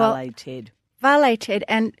week, Valet Ted. Valet Ted.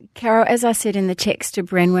 And, Caro, as I said in the text to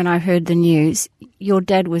Bren when I heard the news, your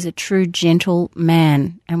dad was a true gentle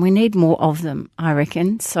man, and we need more of them, I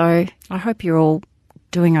reckon. So I hope you're all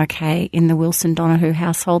doing okay in the Wilson Donahue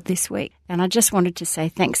household this week. And I just wanted to say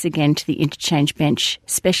thanks again to the Interchange Bench,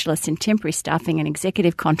 specialists in temporary staffing and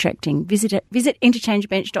executive contracting. Visit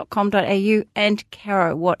interchangebench.com.au. And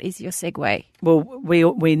Caro, what is your segue? Well,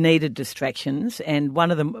 we needed distractions, and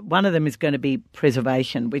one of them is going to be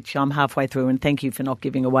preservation, which I'm halfway through, and thank you for not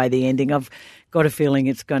giving away the ending. I've got a feeling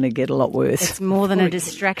it's going to get a lot worse. It's more than a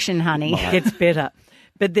distraction, honey. It gets better.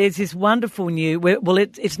 But there's this wonderful new, well,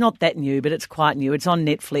 it's not that new, but it's quite new. It's on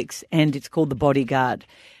Netflix, and it's called The Bodyguard.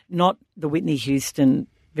 Not the Whitney Houston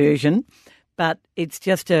version, but it's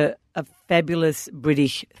just a fabulous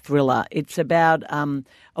British thriller. It's about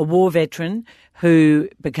a war veteran who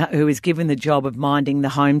is given the job of minding the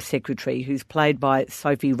Home Secretary, who's played by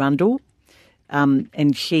Sophie Rundle.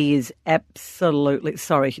 And she is absolutely,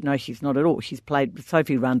 sorry, no, she's not at all.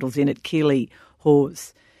 Sophie Rundle's in it, Keely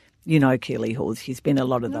Hawes. You know Keely Hawes. She's been a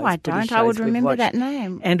lot of those. No, I British don't. I would shows we've remember watched. that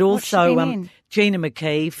name. And What's she also been in? Gina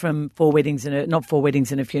McKee from Four Weddings and not Four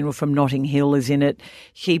Weddings and a Funeral, from Notting Hill is in it.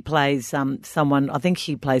 She plays someone. I think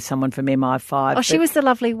she plays someone from MI5. Oh, she was the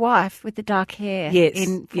lovely wife with the dark hair. Yes,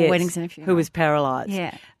 in Four Weddings and a Funeral. who was paralysed.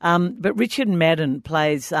 Yeah. But Richard Madden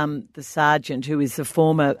plays the sergeant, who is the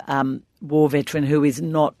former war veteran, who is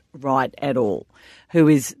not right at all, who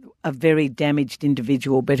is a very damaged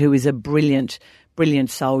individual, but who is a brilliant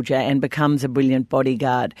soldier and becomes a brilliant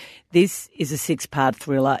bodyguard. This is a 6-part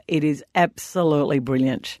thriller. It is absolutely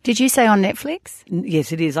brilliant. Did you say on Netflix?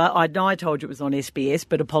 Yes, it is. I know I told you it was on SBS,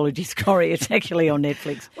 but apologies, Corrie, it's actually on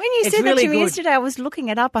Netflix. When you It's said really that to me good. yesterday, I was looking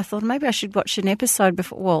it up. I thought maybe I should watch an episode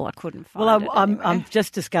before. Well, I couldn't find it. Well, anyway. I'm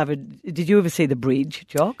just discovered. Did you ever see The Bridge,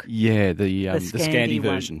 Jock? Yeah, the Scandi Scandi one.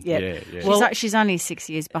 version. Yep. Yeah. Well, She's only 6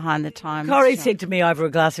 years behind the times. Corrie said to me over a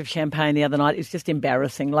glass of champagne the other night, it's just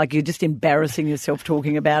embarrassing. Like, you're just embarrassing yourself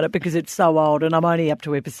talking about it because it's so old, and I'm only up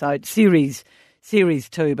to series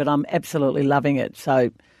 2, but I'm absolutely loving it.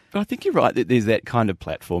 So, But I think you're right that there's that kind of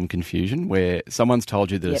platform confusion where someone's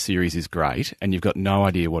told you that a series is great and you've got no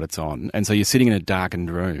idea what it's on. And so you're sitting in a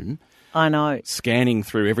darkened room I know. scanning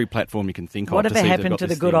through every platform you can think of. Whatever to see if they've happened got to the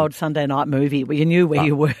this good thing. old Sunday night movie where you knew where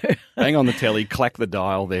you were? Bang on the telly, clack the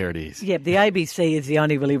dial, there it is. Yeah, the ABC is the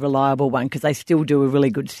only really reliable one because they still do a really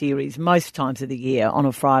good series most times of the year on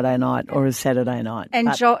a Friday night or a Saturday night. And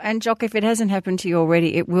But- Jock, if it hasn't happened to you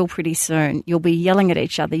already, it will pretty soon. You'll be yelling at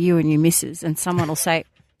each other, you and your missus, and someone will say,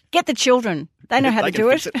 "Get the children. They know how to They can do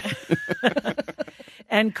it." fix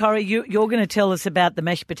And Corrie, you're going to tell us about the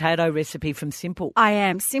mashed potato recipe from Simple. I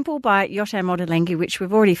am. Simple by Yotam Ottolenghi, which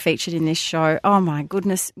we've already featured in this show. Oh, my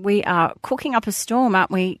goodness. We are cooking up a storm,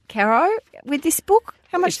 aren't we, Caro, with this book?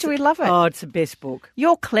 How much do we love it? Oh, it's the best book.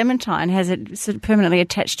 Your Clementine has it sort of permanently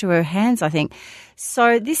attached to her hands, I think.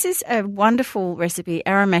 So this is a wonderful recipe,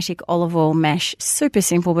 aromatic olive oil mash, super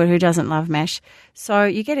simple, but who doesn't love mash? So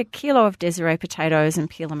you get a kilo of Desiree potatoes and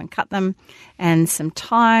peel them and cut them, and some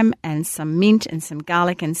thyme and some mint and some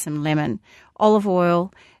garlic and some lemon, olive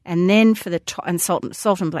oil, and then for the and salt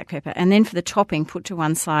and black pepper, and then for the topping, put to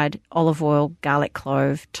one side olive oil, garlic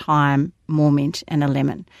clove, thyme, more mint, and a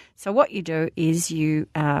lemon. So what you do is you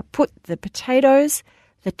put the potatoes,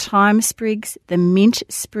 the thyme sprigs, the mint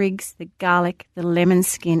sprigs, the garlic, the lemon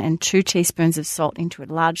skin, and 2 teaspoons of salt into a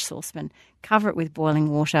large saucepan. Cover it with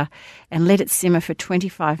boiling water and let it simmer for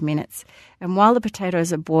 25 minutes. And while the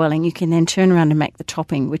potatoes are boiling, you can then turn around and make the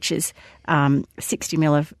topping, which is 60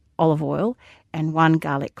 ml of olive oil and 1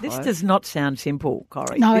 garlic clove. This does not sound simple,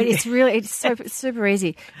 Corrie. No, it's super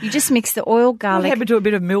easy. You just mix the oil, What garlic. happened to a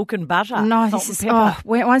bit of milk and butter? No, Salt this and is pepper?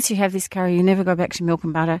 once you have this curry, you never go back to milk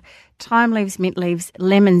and butter. Thyme leaves, mint leaves,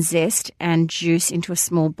 lemon zest, and juice into a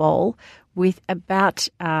small bowl with about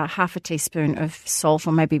half a teaspoon of salt,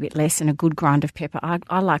 or maybe a bit less, and a good grind of pepper.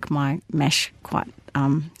 I like my mash quite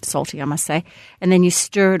salty, I must say. And then you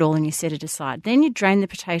stir it all and you set it aside. Then you drain the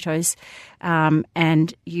potatoes,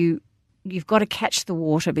 and you've got to catch the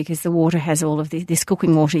water because the water has all of this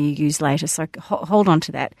cooking water you use later. So hold on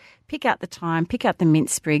to that. Pick out the thyme, pick out the mint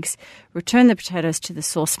sprigs, return the potatoes to the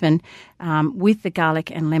saucepan with the garlic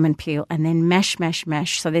and lemon peel, and then mash.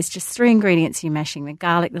 So there's just 3 ingredients you're mashing: the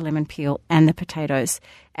garlic, the lemon peel, and the potatoes.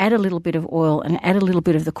 Add a little bit of oil and add a little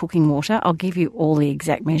bit of the cooking water. I'll give you all the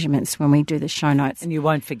exact measurements when we do the show notes. And you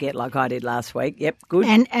won't forget like I did last week. Yep, good.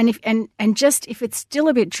 And if it's still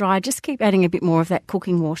a bit dry, just keep adding a bit more of that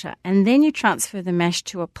cooking water. And then you transfer the mash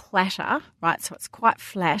to a platter, right, so it's quite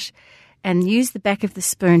flat, and use the back of the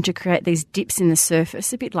spoon to create these dips in the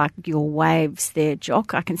surface, a bit like your waves there,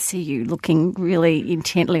 Jock. I can see you looking really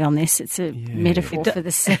intently on this. It's a metaphor for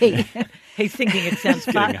the sea. He's thinking it sounds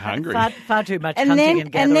Getting hungry. far too much and hunting then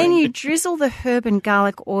and gathering. then you drizzle the herb and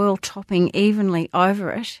garlic oil topping evenly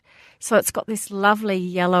over it. So it's got this lovely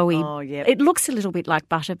yellowy. Oh, yep. It looks a little bit like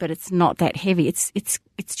butter, but it's not that heavy.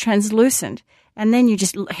 It's translucent. And then you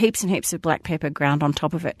just heaps and heaps of black pepper ground on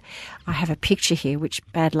top of it. I have a picture here, which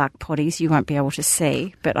bad luck potties you won't be able to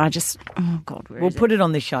see, but I just We'll put it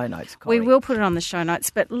on the show notes, Corrie. we will put it on the show notes,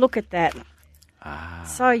 but look at that.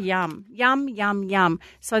 So yum.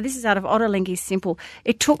 So this is out of Ottolenghi's Simple.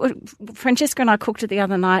 It took, Francesca and I cooked it the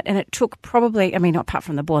other night, and it took probably, apart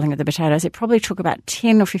from the boiling of the potatoes, it probably took about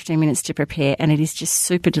 10 or 15 minutes to prepare, and it is just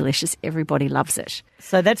super delicious. Everybody loves it.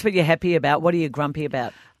 So that's what you're happy about. What are you grumpy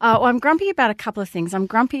about? Well, I'm grumpy about a couple of things. I'm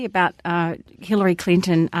grumpy about Hillary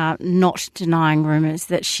Clinton not denying rumours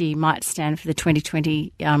that she might stand for the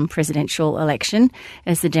 2020 presidential election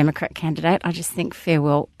as the Democrat candidate. I just think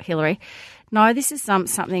farewell, Hillary. No, this is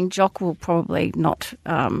something Jock will probably not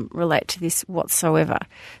relate to this whatsoever.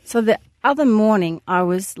 So other morning, I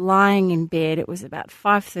was lying in bed. It was about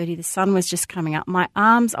 5:30. The sun was just coming up.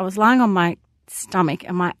 I was lying on my stomach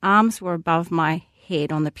and my arms were above my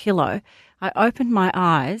head on the pillow. I opened my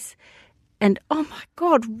eyes and, oh my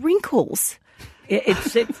God, wrinkles.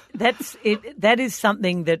 That is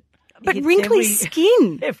something that. But wrinkly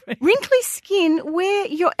skin. Wrinkly skin where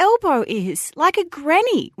your elbow is, like a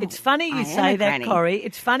granny. It's funny you say that, Corrie.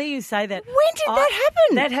 It's funny you say that. When did that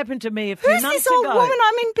happen? That happened to me a few months ago. Who's this old woman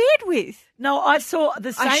I'm in bed with? No, I saw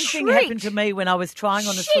the same thing happen to me when I was trying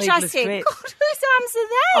on a sleeveless I said, dress. God, whose arms are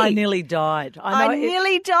they? I nearly died. I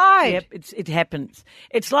nearly died. Yep, it happens.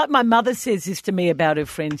 It's like my mother says this to me about her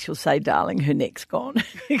friends. She'll say, darling, her neck's gone.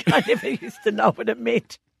 I never used to know what it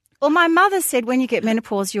meant. Well, my mother said when you get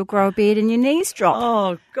menopause, you'll grow a beard and your knees drop.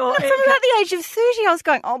 Oh, God. From about the age of 30, I was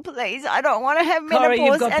going, oh, please, I don't want to have Corrie, menopause.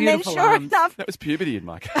 you've got and then beautiful sure arms. enough. That was puberty in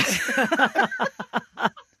my case.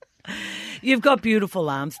 You've got beautiful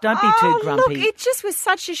arms. Don't be too grumpy. Look, it just was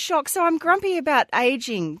such a shock. So I'm grumpy about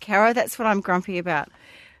ageing, Caro. That's what I'm grumpy about.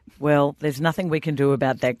 Well, there's nothing we can do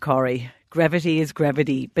about that, Corrie. Gravity is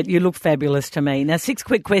gravity, but you look fabulous to me. Now, 6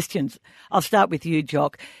 quick questions. I'll start with you,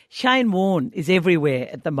 Jock. Shane Warne is everywhere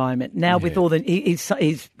at the moment. Now, with all the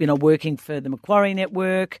he's working for the Macquarie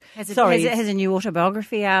Network. Has a new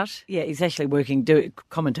autobiography out. Yeah, he's actually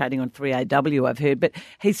commentating on 3AW, I've heard. But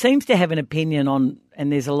he seems to have an opinion on,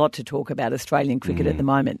 and there's a lot to talk about Australian cricket at the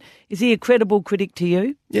moment. Is he a credible critic to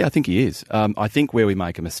you? Yeah, I think he is. I think where we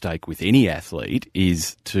make a mistake with any athlete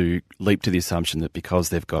is to leap to the assumption that because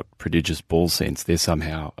they've got prodigious ball sense, they're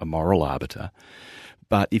somehow a moral arbiter.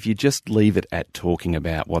 But if you just leave it at talking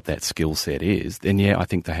about what that skill set is, then I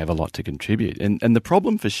think they have a lot to contribute. And the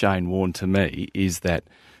problem for Shane Warne to me is that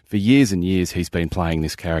for years and years he's been playing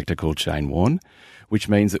this character called Shane Warne, which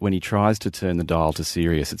means that when he tries to turn the dial to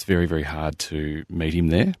serious, it's very, very hard to meet him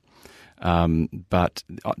there. But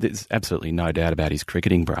there's absolutely no doubt about his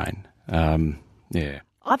cricketing brain.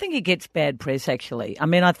 I think he gets bad press, actually. I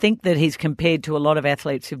mean, I think that he's compared to a lot of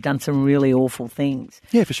athletes who've done some really awful things.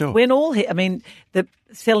 Yeah, for sure.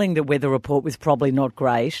 Selling the weather report was probably not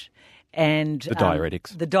great. And the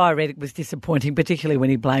diuretics. The diuretic was disappointing, particularly when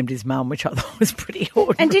he blamed his mum, which I thought was pretty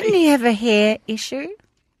ordinary. And didn't he have a hair issue?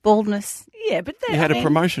 Baldness? Yeah, but he had a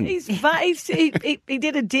promotion. He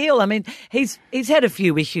did a deal. I mean, he's had a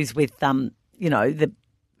few issues with,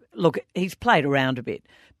 he's played around a bit.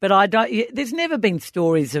 But there's never been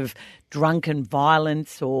stories of drunken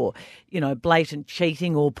violence or, blatant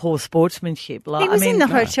cheating or poor sportsmanship. He was in the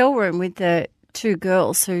hotel room with the two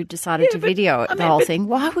girls who decided to video the whole thing.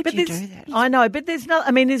 Why would you do that? I know, but there's no.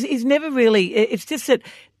 I mean, he's never really. It's just that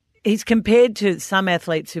he's compared to some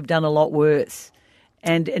athletes who've done a lot worse,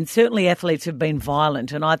 and certainly athletes have been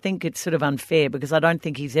violent. And I think it's sort of unfair because I don't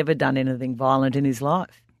think he's ever done anything violent in his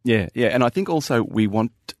life. Yeah, and I think also we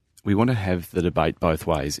want to have the debate both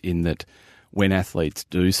ways in that when athletes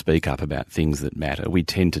do speak up about things that matter, we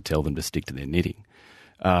tend to tell them to stick to their knitting.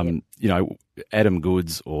 Adam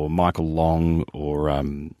Goods or Michael Long or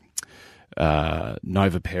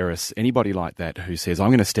Nova Peris, anybody like that who says, I'm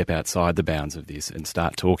going to step outside the bounds of this and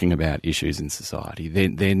start talking about issues in society,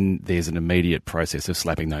 then there's an immediate process of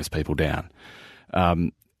slapping those people down.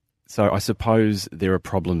 So I suppose there are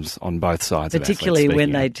problems on both sides, particularly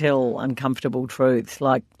when they tell uncomfortable truths,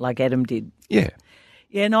 like Adam did. Yeah.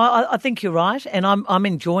 Yeah, no, I think you're right, and I'm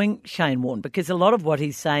enjoying Shane Warne because a lot of what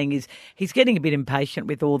he's saying is he's getting a bit impatient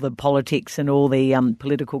with all the politics and all the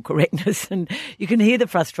political correctness, and you can hear the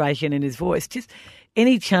frustration in his voice. Just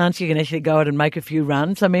any chance you can actually go out and make a few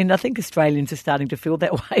runs. I mean, I think Australians are starting to feel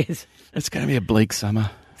that way. It's going to be a bleak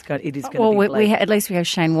summer. It is going to be bleak. At least we have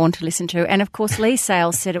Shane Warne to listen to. And, of course, Lee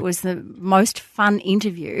Sales said it was the most fun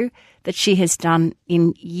interview that she has done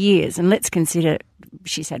in years. And let's consider,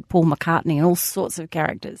 she said, Paul McCartney and all sorts of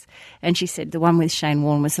characters. And she said the one with Shane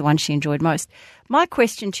Warne was the one she enjoyed most. My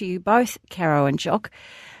question to you both, Caro and Jock,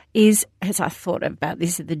 is, as I thought about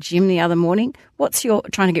this at the gym the other morning,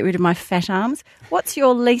 trying to get rid of my fat arms, what's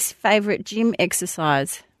your least favourite gym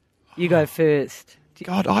exercise? You go first.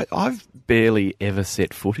 God, I've barely ever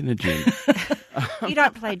set foot in a gym. You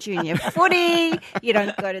don't play junior footy. You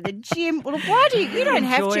don't go to the gym. Well, why do you don't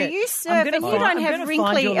have to. You surf and you don't have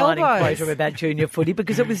wrinkly elbows. Quote about junior footy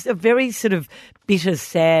because it was a very sort of bitter,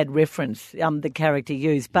 sad reference the character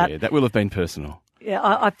used. But yeah, that will have been personal. Yeah,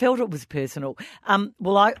 I felt it was personal.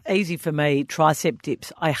 Easy for me, tricep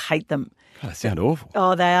dips. I hate them. Oh, they sound awful.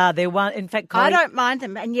 Oh, they are. They're one. In fact, I don't mind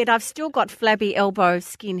them, and yet I've still got flabby elbow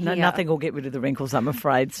skin here. No, nothing will get rid of the wrinkles, I'm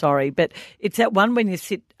afraid. Sorry, but it's that one when you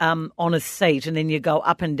sit on a seat and then you go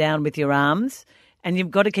up and down with your arms, And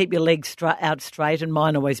you've got to keep your legs out straight, and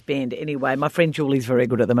mine always bend. Anyway, my friend Julie's very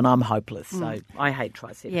good at them, and I'm hopeless, so I hate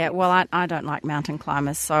triceps. Yeah, well, I don't like mountain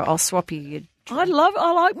climbers, so I'll swap you. I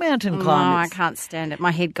like mountain climbers. No, I can't stand it.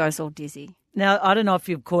 My head goes all dizzy. Now, I don't know if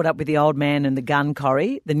you've caught up with The Old Man and the Gun,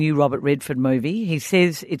 Corrie, the new Robert Redford movie. He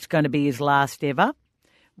says it's going to be his last ever.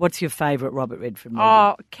 What's your favourite Robert Redford movie?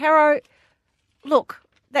 Oh, Caro, look,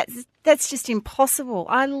 that's just impossible.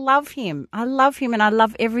 I love him, and I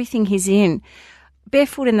love everything he's in.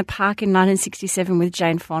 Barefoot in the Park in 1967 with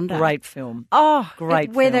Jane Fonda. Great film. Oh,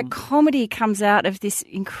 great where film. the comedy comes out of this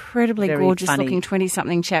incredibly Very gorgeous-looking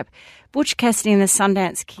 20-something chap. Butch Cassidy and the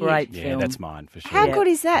Sundance Kid. Great Yeah, film. that's mine for sure. How good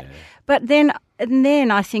is that? Yeah. But then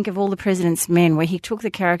I think of All the President's Men, where he took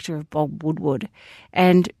the character of Bob Woodward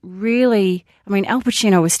and really, I mean, Al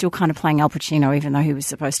Pacino was still kind of playing Al Pacino, even though he was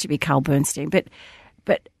supposed to be Carl Bernstein. But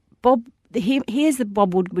Bob, here's the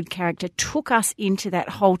Bob Woodward character, took us into that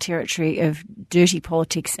whole territory of dirty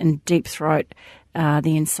politics and Deep Throat, the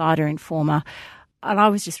Insider Informer. And I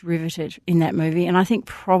was just riveted in that movie. And I think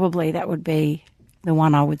probably that would be the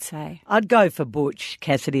one I would say. I'd go for Butch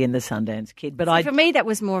Cassidy and the Sundance Kid, but For me, that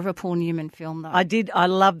was more of a Paul Newman film, though. I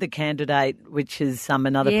love The Candidate, which is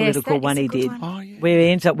another Yes, political that one is a he good did, one. Oh, yeah. where he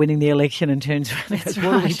ends up winning the election and turns around and goes,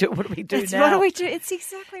 what do we do That's now? what do we do? It's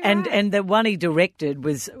exactly right. And the one he directed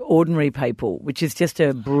was Ordinary People, which is just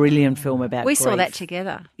a brilliant film about we saw grief. that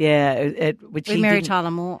together Yeah, which with he Mary didn't-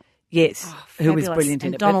 Tyler Moore. Yes, who was Fabulous. brilliant in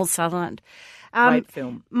and it. Donald Sutherland. Great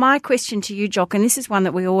film. My question to you, Jock, and this is one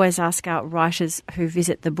that we always ask our writers who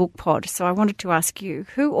visit the book pod. So I wanted to ask you,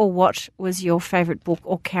 who or what was your favourite book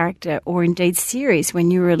or character or indeed series when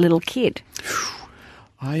you were a little kid?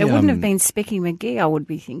 It wouldn't have been Specky McGee, I would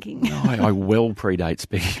be thinking. No, I well predate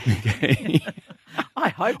Specky McGee. I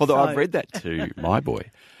hope Although so. I've read that to my boy.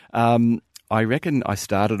 I reckon I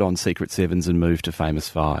started on Secret Sevens and moved to Famous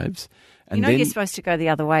Fives. And You know then, you're supposed to go the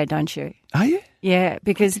other way, don't you? are you? Yeah,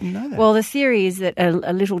 because, know that. well, the theory is that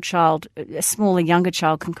a little child, a smaller, younger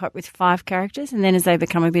child can cope with 5 characters, and then as they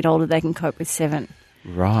become a bit older, they can cope with 7.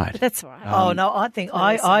 Right. But that's all right. Oh no, I think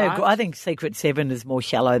I agree. I think Secret Seven is more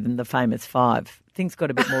shallow than the Famous Five. Things got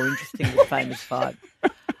a bit more interesting with Famous Five.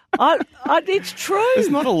 It's true. There's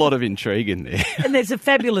not a lot of intrigue in there. And there's a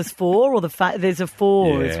Fabulous Four, or there's a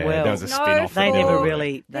 4 as Yeah, well. there was a No spin-off. They of never that.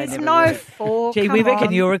 really. There's never no really. 4. Gee, come we reckon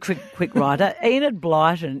on. you're a quick writer. Enid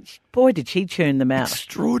Blyton, boy, did she churn them out.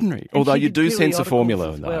 Extraordinary. And Although she you did do sense a periodicals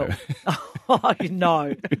formula, as though. well. Oh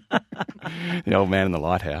no. The Old Man in the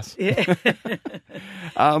Lighthouse. Yeah.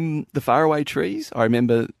 The Faraway Trees, I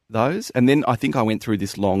remember those. And then I think I went through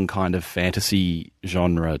this long kind of fantasy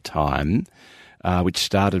genre time, which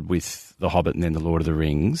started with The Hobbit and then The Lord of the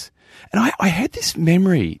Rings. And I had this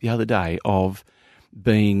memory the other day of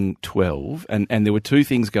being 12, and there were 2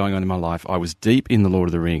 things going on in my life. I was deep in The Lord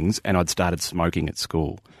of the Rings, and I'd started smoking at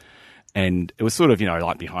school. And it was sort of,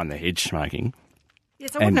 like behind the hedge smoking.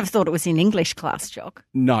 Yes, I wouldn't have thought it was in English class, Jock.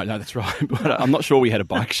 No, that's right. But I'm not sure we had a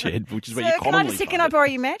bike shed, which is where you commonly Can find I it. borrow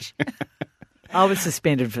your match? I was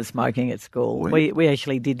suspended for smoking at school. We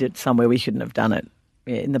actually did it somewhere we shouldn't have done it.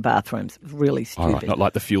 Yeah, in the bathrooms. It was really All stupid. right, not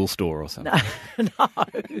like the fuel store or something.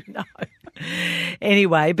 No.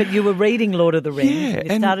 Anyway, but you were reading Lord of the Rings. Yeah, and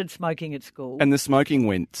you and- started smoking at school. And the smoking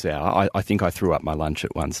went sour. I think I threw up my lunch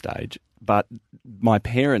at one stage. But my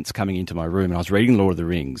parents coming into my room, and I was reading Lord of the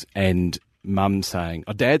Rings, and Dad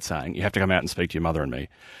saying, you have to come out and speak to your mother and me.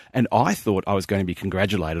 And I thought I was going to be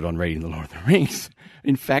congratulated on reading the Lord of the Rings.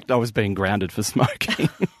 In fact, I was being grounded for smoking.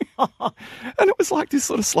 And it was like this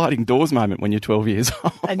sort of sliding doors moment when you're 12 years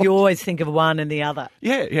old. And you always think of one and the other.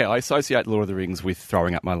 Yeah, I associate Lord of the Rings with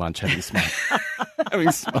throwing up my lunch, having smoke,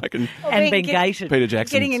 And being gated. Peter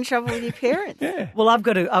Jackson. Getting in trouble with your parents. Yeah. Well, I've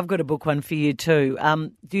got a book one for you too.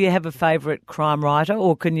 Do you have a favourite crime writer,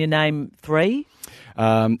 or can you name 3?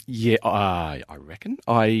 I reckon.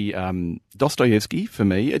 Dostoevsky, for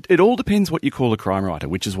me, it all depends what you call a crime writer,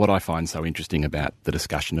 which is what I find so interesting about the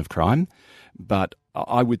discussion of crime. But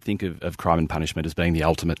I would think of Crime and Punishment as being the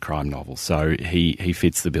ultimate crime novel, so he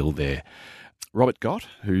fits the bill there. Robert Gott,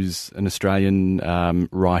 who's an Australian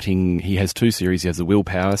writing, he has 2 series. He has the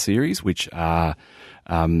Willpower series, which are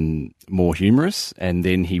more humorous, and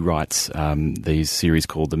then he writes these series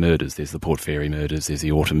called The Murders. There's the Port Fairy Murders, there's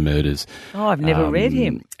the Autumn Murders. Oh, I've never read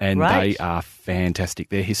him. And Great. they are fantastic.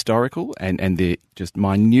 They're historical and they're just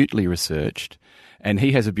minutely researched. And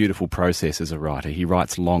he has a beautiful process as a writer. He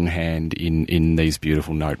writes longhand in these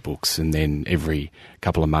beautiful notebooks, and then every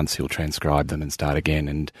couple of months he'll transcribe them and start again.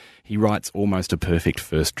 And he writes almost a perfect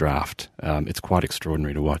first draft. It's quite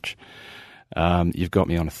extraordinary to watch. You've got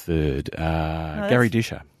me on a third. Gary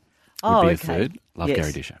Disher would be a third. Love Yes.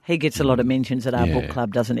 Gary Disher. He gets a lot of mentions at our Yeah. book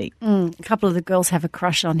club, doesn't he? A couple of the girls have a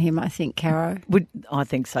crush on him, I think, Caro. I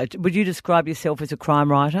think so. Would you describe yourself as a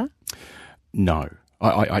crime writer? No.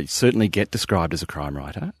 I certainly get described as a crime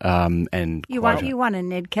writer. And You quite won a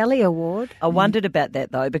Ned Kelly Award. I wondered about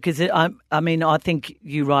that, though, because I think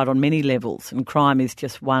you write on many levels, and crime is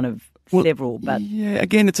just one of several. But yeah,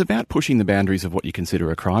 again, it's about pushing the boundaries of what you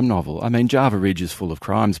consider a crime novel. I mean, Java Ridge is full of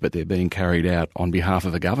crimes, but they're being carried out on behalf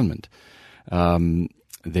of a government.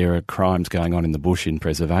 There are crimes going on in the bush in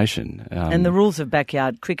preservation. and the rules of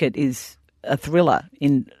backyard cricket is a thriller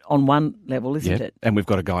on one level, isn't it? And we've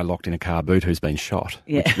got a guy locked in a car boot who's been shot,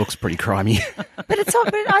 Yeah. which looks pretty crimey. But it's off.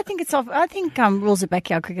 But I think it's off. I think Rules of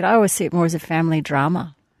Backyard Cricket, I always see it more as a family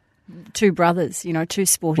drama. Two brothers, two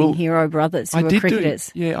sporting hero brothers who are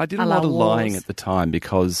cricketers. I did a a la lot of lying Wars. at the time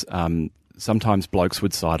because sometimes blokes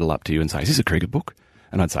would sidle up to you and say, "Is this a cricket book?"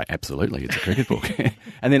 And I'd say, "Absolutely, it's a cricket book."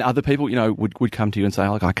 And then other people, would come to you and say,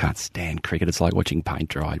 "Like, I can't stand cricket. It's like watching paint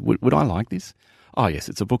dry. Would I like this?" Oh, yes,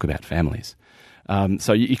 it's a book about families.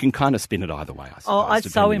 So you can kind of spin it either way, I suppose. I so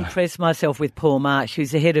depending on- impressed myself with Paul Marsh,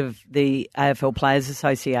 who's the head of the AFL Players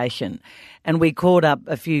Association. And we caught up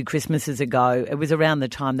a few Christmases ago. It was around the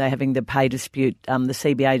time they're having the pay dispute, the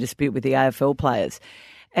CBA dispute with the AFL players.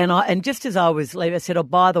 And just as I was leaving, I said, "Oh,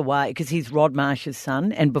 by the way," because he's Rod Marsh's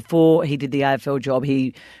son, and before he did the AFL job,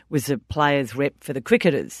 he was a players' rep for the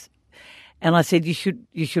cricketers. And I said, you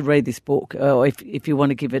should read this book, or if you want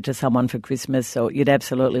to give it to someone for Christmas, or you'd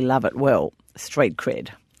absolutely love it. Well, street cred.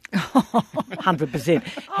 100%.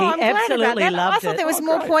 I'm glad absolutely about that. loved I thought it. there was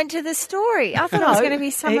more point to the story. I thought it was going to be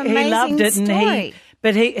some amazing he loved it, story.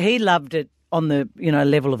 But he loved it on the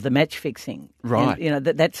level of the match fixing, Right. And,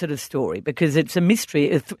 that sort of story, because it's a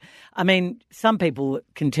mystery. Some people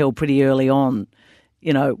can tell pretty early on,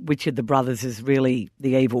 which of the brothers is really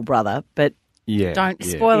the evil brother, but. Yeah.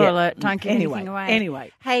 Spoiler Yeah. alert, don't give anything away.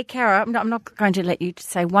 Anyway. Hey, Cara, I'm not going to let you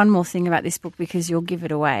say one more thing about this book because you'll give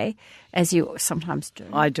it away, as you sometimes do.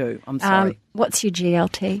 I do. I'm sorry. What's your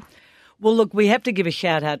GLT? Well, look, we have to give a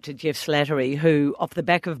shout out to Jeff Slattery, who, off the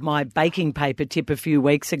back of my baking paper tip a few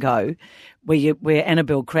weeks ago, where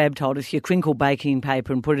Annabelle Crabb told us you crinkle baking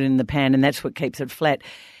paper and put it in the pan and that's what keeps it flat.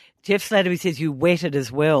 Jeff Slattery says you wet it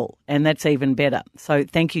as well, and that's even better. So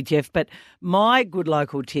thank you, Jeff. But my good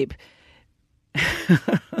local tip,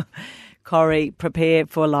 Corrie, prepare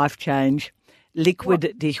for life change.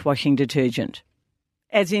 Liquid dishwashing detergent.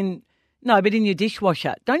 As in, no, but in your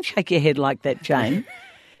dishwasher. Don't shake your head like that, Jane.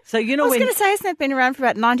 So, I was going to say, hasn't that been around for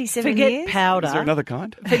about 97 forget years? powder. Is there another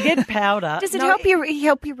kind? Forget powder. Does it help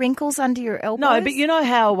your wrinkles under your elbows? No, but you know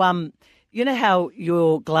how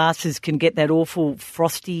your glasses can get that awful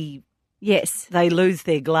frosty. Yes. They lose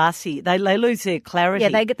their glassy. They lose their clarity.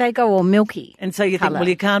 Yeah, they go all milky. And so you think, colour. well,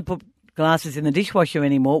 you can't put glasses in the dishwasher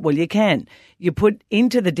anymore. Well, you can. You put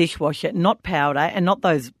into the dishwasher not powder and not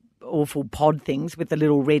those awful pod things with the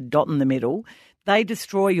little red dot in the middle. They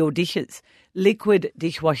destroy your dishes. Liquid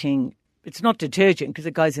dishwashing. It's not detergent because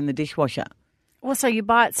it goes in the dishwasher. Also, you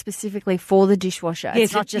buy it specifically for the dishwasher. Yes,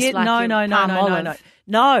 it's not just like no, your no, palm no, olive. no.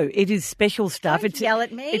 No, it is special stuff. Don't yell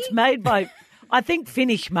at me. It's made by, I think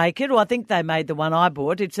Finnish make it, or I think they made the one I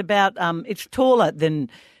bought. It's about, it's taller than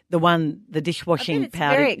the dishwashing It's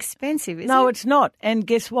powder. very expensive, isn't No, it? it's not. And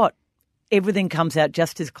guess what? Everything comes out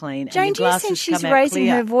just as clean. Jane, and do your you think glasses she's come out raising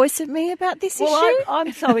clear. her voice at me about this Well, issue?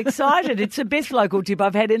 I'm so excited. It's the best local tip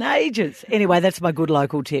I've had in ages. Anyway, that's my good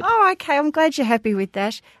local tip. Oh, okay. I'm glad you're happy with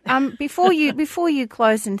that. Before you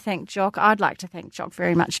close and thank Jock, I'd like to thank Jock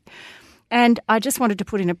very much. And I just wanted to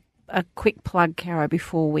put in a quick plug, Caro,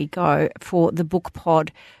 before we go for the book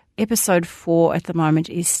pod. Episode 4 at the moment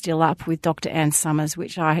is still up with Dr. Anne Summers,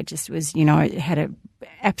 which I just was, had an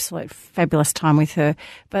absolute fabulous time with her.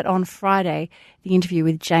 But on Friday, the interview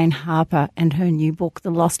with Jane Harper and her new book,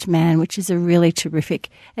 The Lost Man, which is a really terrific,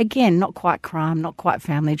 again, not quite crime, not quite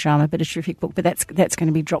family drama, but a terrific book. But that's going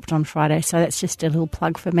to be dropped on Friday. So that's just a little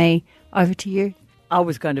plug for me. Over to you. I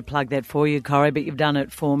was going to plug that for you, Corrie, but you've done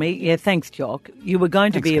it for me. Yeah, thanks, Jock. You were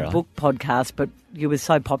going to be a book podcast, but you were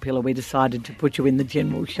so popular we decided to put you in the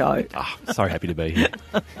general show. Oh, so happy to be here.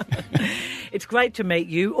 It's great to meet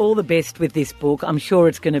you. All the best with this book. I'm sure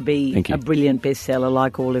it's going to be Thank you. a brilliant bestseller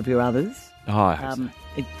like all of your others. Oh, I hope so.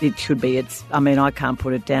 It should be. I can't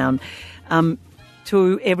put it down.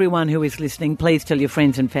 To everyone who is listening, please tell your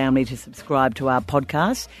friends and family to subscribe to our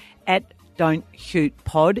podcast at Don't Shoot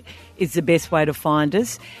Pod is the best way to find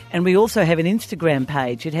us. And we also have an Instagram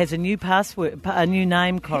page. It has a new password, a new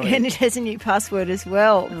name, Corrie. And it has a new password as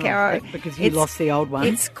well, Caro. Because you lost the old one.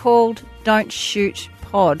 It's called Don't Shoot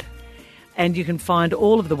Pod. And you can find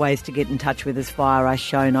all of the ways to get in touch with us via our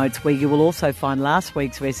show notes, where you will also find last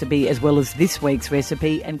week's recipe as well as this week's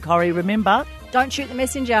recipe. And Corrie, remember, don't shoot the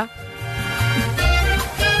messenger.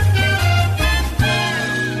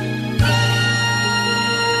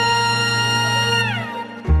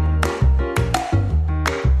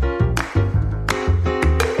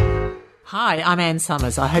 Hi, I'm Anne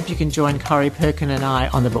Summers. I hope you can join Corrie Perkin and I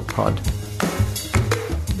on the Book Pod.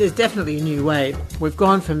 There's definitely a new wave. We've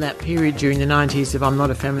gone from that period during the 90s of I'm not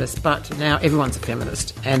a feminist, but now everyone's a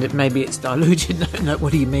feminist. And maybe it's diluted. No,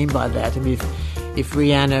 what do you mean by that? I mean, if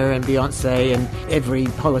Rihanna and Beyonce and every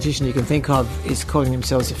politician you can think of is calling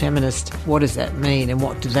themselves a feminist, what does that mean? And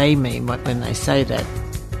what do they mean when they say that?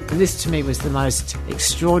 This to me was the most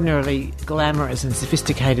extraordinarily glamorous and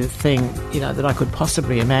sophisticated thing, that I could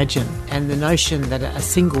possibly imagine. And the notion that a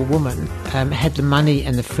single woman had the money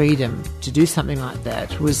and the freedom to do something like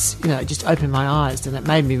that was, it just opened my eyes, and it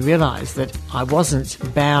made me realise that I wasn't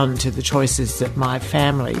bound to the choices that my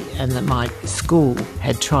family and that my school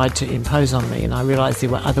had tried to impose on me, and I realised there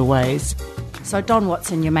were other ways. So Don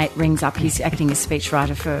Watson, your mate, rings up. He's acting as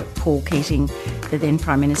speechwriter for Paul Keating, the then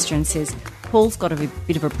Prime Minister, and says, Paul's got a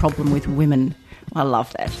bit of a problem with women. I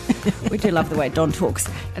love that. We do love the way Don talks.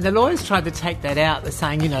 And the lawyers tried to take that out. They're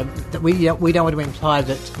saying, that we don't want to imply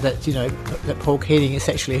that Paul Keating is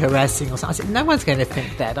sexually harassing or something. I said, no one's going to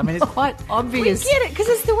think that. I mean, it's quite obvious. We get it, because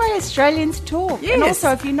it's the way Australians talk. Yes. And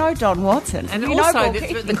also, if you know Don Watson, and also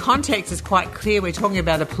the context is quite clear. We're talking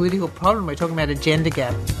about a political problem. We're talking about a gender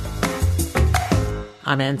gap.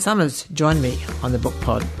 I'm Anne Summers. Join me on the Book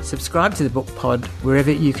Pod. Subscribe to the Book Pod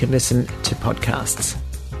wherever you can listen to podcasts.